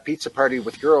want to have pizza party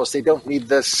with girls, they don't need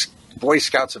the Boy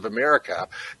Scouts of America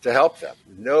to help them.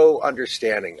 No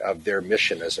understanding of their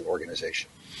mission as an organization.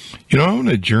 You know, I went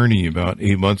on a journey about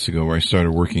 8 months ago where I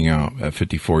started working out at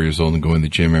 54 years old and going to the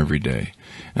gym every day.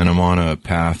 And I'm on a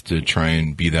path to try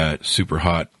and be that super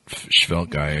hot svelte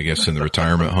guy, I guess, in the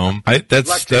retirement home.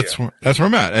 That's where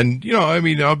I'm at. And, you know, I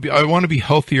mean, I want to be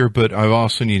healthier, but I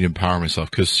also need to empower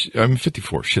myself because I'm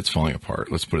 54. Shit's falling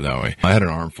apart. Let's put it that way. I had an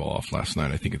arm fall off last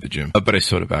night, I think, at the gym, but I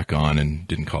sewed it back on and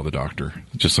didn't call the doctor,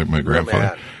 just like my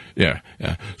grandfather. Yeah.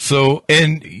 So,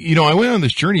 and, you know, I went on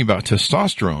this journey about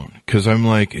testosterone because I'm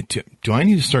like, do I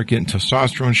need to start getting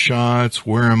testosterone shots?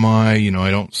 Where am I? You know,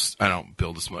 I don't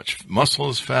build as much muscle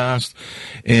as fast.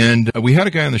 And we had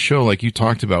a guy on the show, like you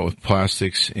talked about, with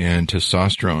plastics and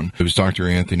testosterone. It was Dr.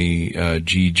 Anthony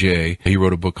G.J. He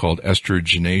wrote a book called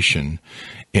Estrogenation.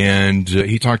 And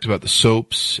he talked about the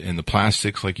soaps and the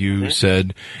plastics, like you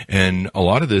said, and a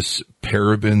lot of this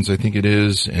parabens, I think it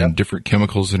is, and different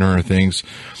chemicals in our things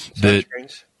that,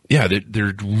 that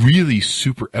they're really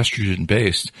super estrogen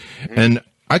based. And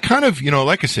I kind of,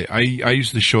 like I say, I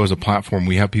use the show as a platform.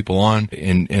 We have people on,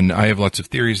 and I have lots of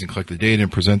theories and collect the data and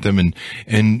present them, and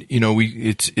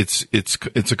it's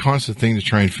a constant thing to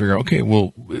try and figure out. Okay,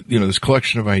 well, this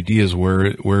collection of ideas,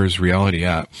 where is reality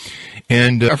at?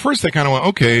 And at first, I kind of went,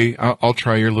 okay, I'll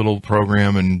try your little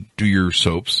program and do your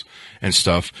soaps and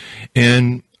stuff,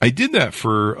 and I did that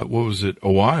for a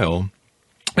while.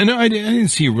 And I didn't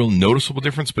see a real noticeable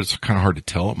difference, but it's kind of hard to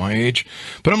tell at my age.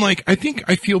 But I'm like, I think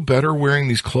I feel better wearing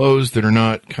these clothes that are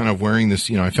not kind of wearing this,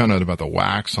 I found out about the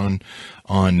wax on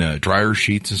dryer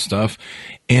sheets and stuff.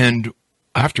 And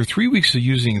after 3 weeks of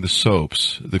using the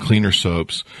soaps, the cleaner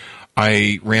soaps,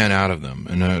 I ran out of them.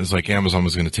 And I was like, Amazon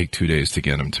was going to take 2 days to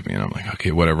get them to me. And I'm like,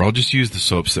 okay, whatever. I'll just use the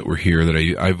soaps that were here that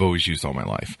I've always used all my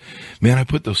life. Man, I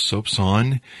put those soaps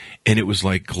on, and it was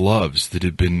like plastic gloves that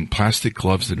had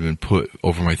been put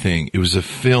over my thing. It was a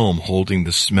film holding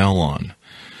the smell on.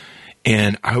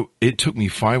 And it took me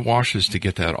 5 washes to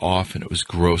get that off, and it was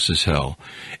gross as hell.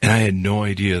 And I had no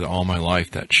idea that all my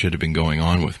life that should have been going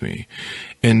on with me.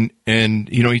 And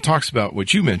he talks about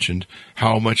what you mentioned,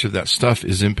 how much of that stuff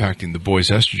is impacting the boys'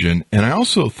 estrogen. And I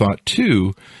also thought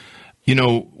too,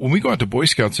 when we go out to Boy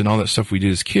Scouts and all that stuff we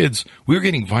did as kids, we were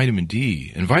getting vitamin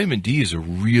D, and vitamin D is a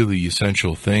really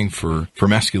essential thing for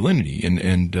masculinity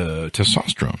and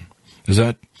testosterone. Is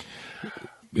that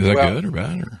good or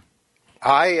bad? Or?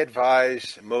 I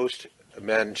advise most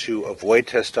men to avoid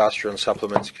testosterone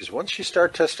supplements, because once you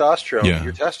start testosterone,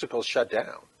 your testicles shut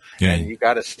down. Yeah. And you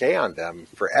got to stay on them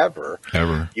forever.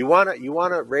 You want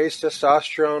to raise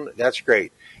testosterone? That's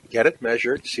great. Get it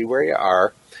measured, see where you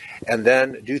are, and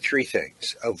then do 3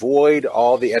 things. Avoid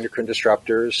all the endocrine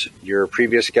disruptors. Your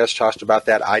previous guest talked about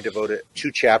that. I devoted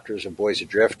 2 chapters of Boys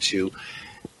Adrift to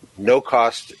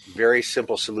no-cost, very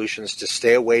simple solutions to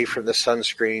stay away from the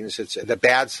sunscreens, the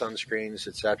bad sunscreens,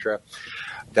 etc.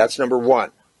 That's number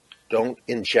 1. Don't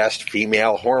ingest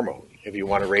female hormone if you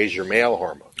want to raise your male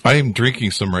hormone. I am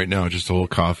drinking some right now, just a little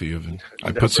coffee.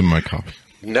 I put some in my coffee.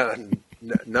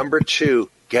 Number 2,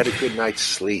 get a good night's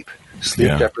sleep. Sleep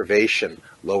deprivation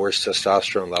lowers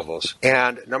testosterone levels.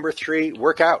 And number 3,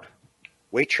 work out.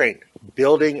 Weight train.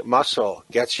 Building muscle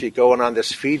gets you going on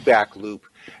this feedback loop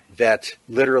that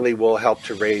literally will help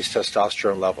to raise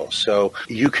testosterone levels. So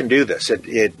you can do this.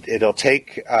 It'll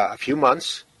take a few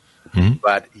months,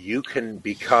 but you can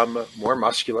become more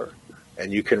muscular,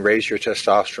 and you can raise your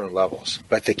testosterone levels.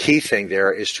 But the key thing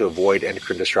there is to avoid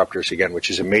endocrine disruptors, again, which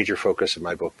is a major focus of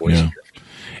my book, Boys Adrift.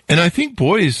 And I think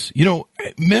boys,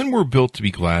 men were built to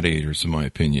be gladiators, in my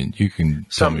opinion. You can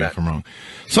tell me if I'm wrong.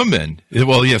 Some men,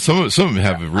 some of them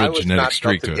have a real genetic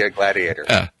streak to it. I was not built to be a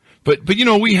gladiator. But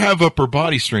we have upper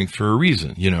body strength for a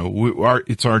reason.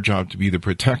 It's our job to be the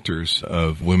protectors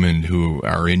of women who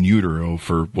are in utero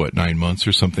for 9 months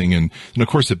or something. And of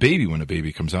course, when a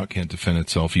baby comes out, can't defend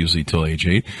itself usually till age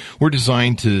 8. We're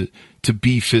designed to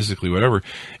be physically whatever.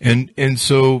 And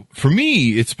so for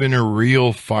me, it's been a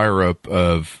real fire up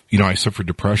of, I suffered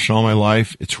depression all my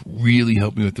life. It's really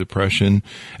helped me with depression.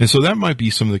 And so that might be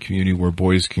some of the community where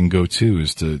boys can go to,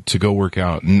 is to go work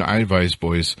out. And I advise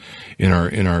boys in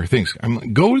our things,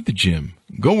 go to the gym,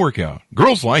 go work out.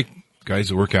 Girls like guys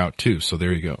that work out too. So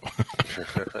there you go.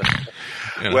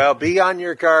 Well, be on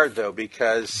your guard though,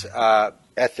 because,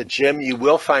 at the gym, you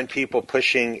will find people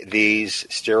pushing these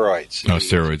steroids,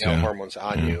 hormones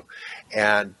on you,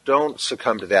 and don't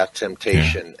succumb to that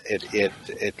temptation.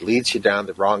 It leads you down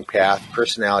the wrong path.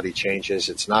 Personality changes.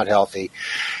 It's not healthy.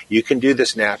 You can do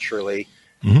this naturally.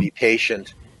 Be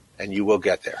patient, and you will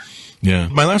get there. Yeah.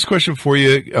 My last question for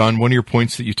you on one of your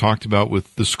points that you talked about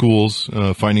with the schools,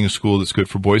 finding a school that's good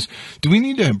for boys. Do we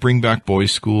need to bring back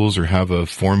boys' schools, or have a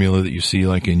formula that you see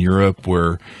like in Europe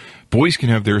where boys can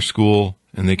have their school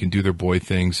and they can do their boy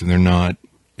things, and they're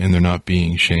not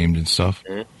being shamed and stuff?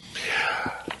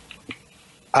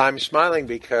 I'm smiling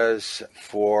because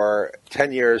for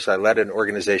 10 years I led an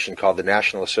organization called the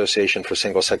National Association for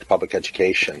Single-Sex Public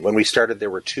Education. When we started, there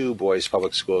were 2 boys'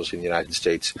 public schools in the United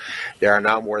States. There are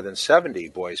now more than 70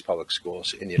 boys' public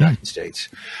schools in the United States.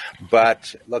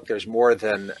 But look, there's more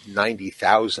than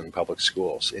 90,000 public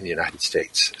schools in the United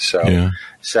States. So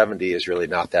 70 is really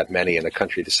not that many in a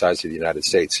country the size of the United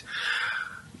States.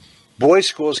 Boys'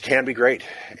 schools can be great.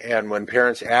 And when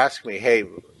parents ask me, hey,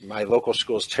 my local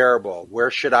school is terrible, where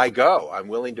should I go? I'm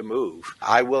willing to move.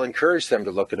 I will encourage them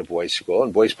to look at a boys' school.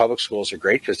 And boys' public schools are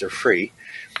great because they're free.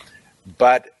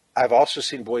 But I've also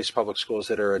seen boys' public schools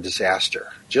that are a disaster.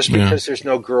 Just because there's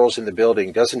no girls in the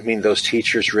building doesn't mean those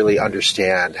teachers really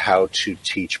understand how to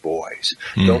teach boys.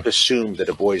 Don't assume that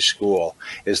a boys' school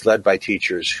is led by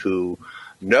teachers who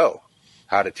know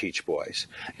how to teach boys.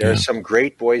 There are some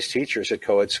great boys teachers at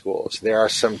co-ed schools. There are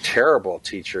some terrible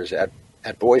teachers at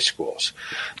boys' schools.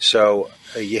 So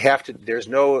there's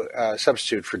no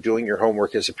substitute for doing your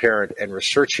homework as a parent and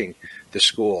researching the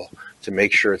school to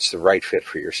make sure it's the right fit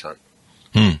for your son.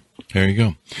 There you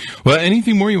go. Well,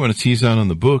 anything more you want to tease out on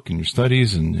the book and your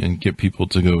studies and get people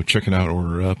to go check it out,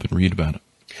 order it up, and read about it?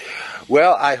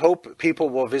 Well, I hope people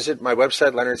will visit my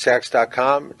website,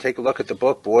 leonardsax.com, take a look at the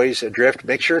book, Boys Adrift.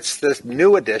 Make sure it's the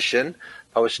new edition,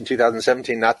 published in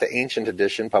 2017, not the ancient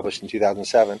edition, published in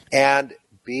 2007. And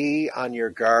be on your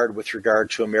guard with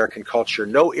regard to American culture.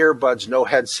 No earbuds, no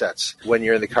headsets when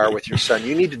you're in the car with your son.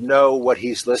 You need to know what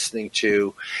he's listening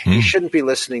to. He shouldn't be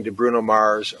listening to Bruno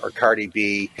Mars or Cardi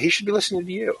B. He should be listening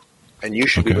to you, and you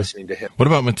should be listening to him. What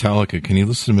about Metallica? Can you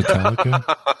listen to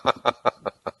Metallica?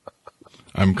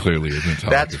 I'm clearly a Metallica.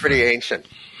 That's pretty ancient.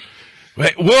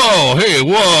 Hey,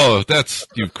 whoa!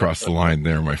 You've crossed the line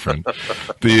there, my friend.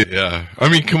 I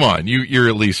mean, come on, you're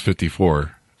at least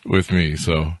 54 with me,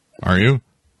 so are you?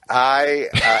 Hey,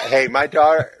 my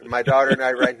daughter and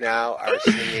I right now are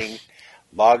singing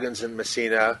Loggins and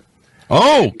Messina.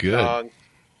 Oh, good. Song.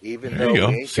 Even though we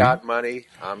ain't got money,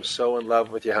 I'm so in love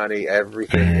with you, honey.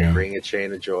 Everything will bring a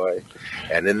chain of joy.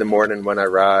 And in the morning when I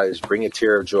rise, bring a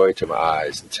tear of joy to my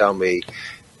eyes and tell me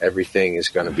everything is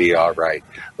going to be all right.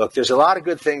 Look, there's a lot of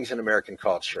good things in American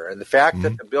culture. And the fact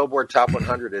that the Billboard Top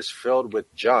 100 is filled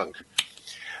with junk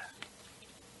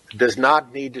does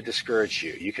not need to discourage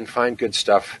you. You can find good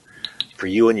stuff for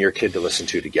you and your kid to listen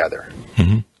to together.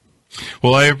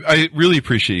 Well, I really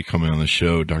appreciate you coming on the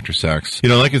show, Dr. Sax. You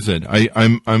know, like I said,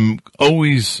 I'm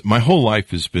always, my whole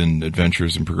life has been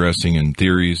adventures and progressing and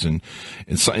theories and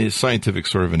scientific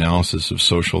sort of analysis of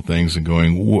social things and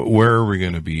going, where are we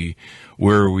going to be?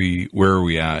 Where are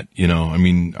we at? You know, I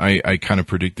mean, I kind of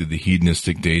predicted the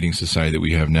hedonistic dating society that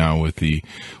we have now with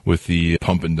the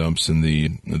pump and dumps and the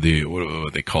what do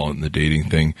they call it in the dating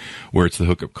thing, where it's the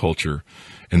hookup culture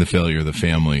and the failure of the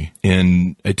family.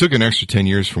 And it took an extra 10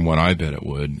 years from what I bet it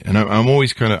would. And I'm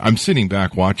always I'm sitting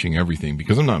back watching everything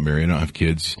because I'm not married. I don't have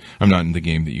kids. I'm not in the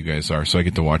game that you guys are. So I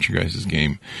get to watch your guys'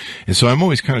 game. And so I'm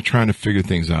always kind of trying to figure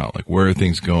things out, like where are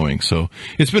things going? So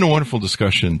it's been a wonderful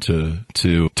discussion to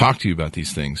talk to you about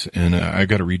these things. And I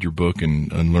got to read your book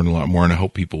and learn a lot more. And I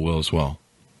hope people will as well.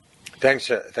 Thanks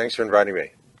for inviting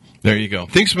me. There you go.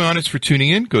 Thanks, my audience, for tuning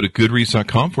in. Go to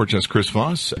goodreads.com/Chris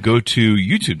Voss. Go to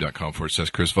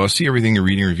youtube.com/Chris Voss. See everything you're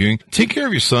reading and reviewing. Take care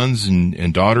of your sons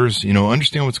and daughters. You know,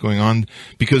 understand what's going on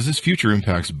because this future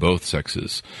impacts both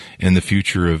sexes and the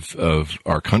future of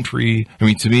our country. I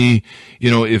mean, to me, you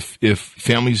know, if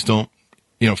families don't,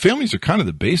 you know, families are kind of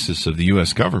the basis of the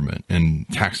U.S. government and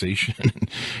taxation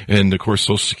and, of course,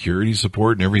 Social Security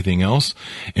support and everything else.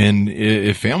 And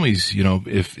if families, you know,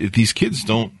 if these kids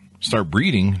don't start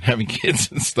breeding, having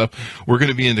kids and stuff, we're going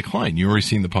to be in decline. You're already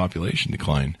seeing the population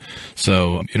decline.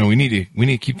 So, you know, we need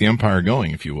to keep the empire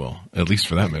going, if you will, at least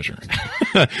for that measure.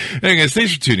 Anyway, guys,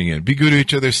 thanks for tuning in. Be good to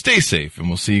each other. Stay safe, and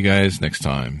we'll see you guys next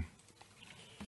time.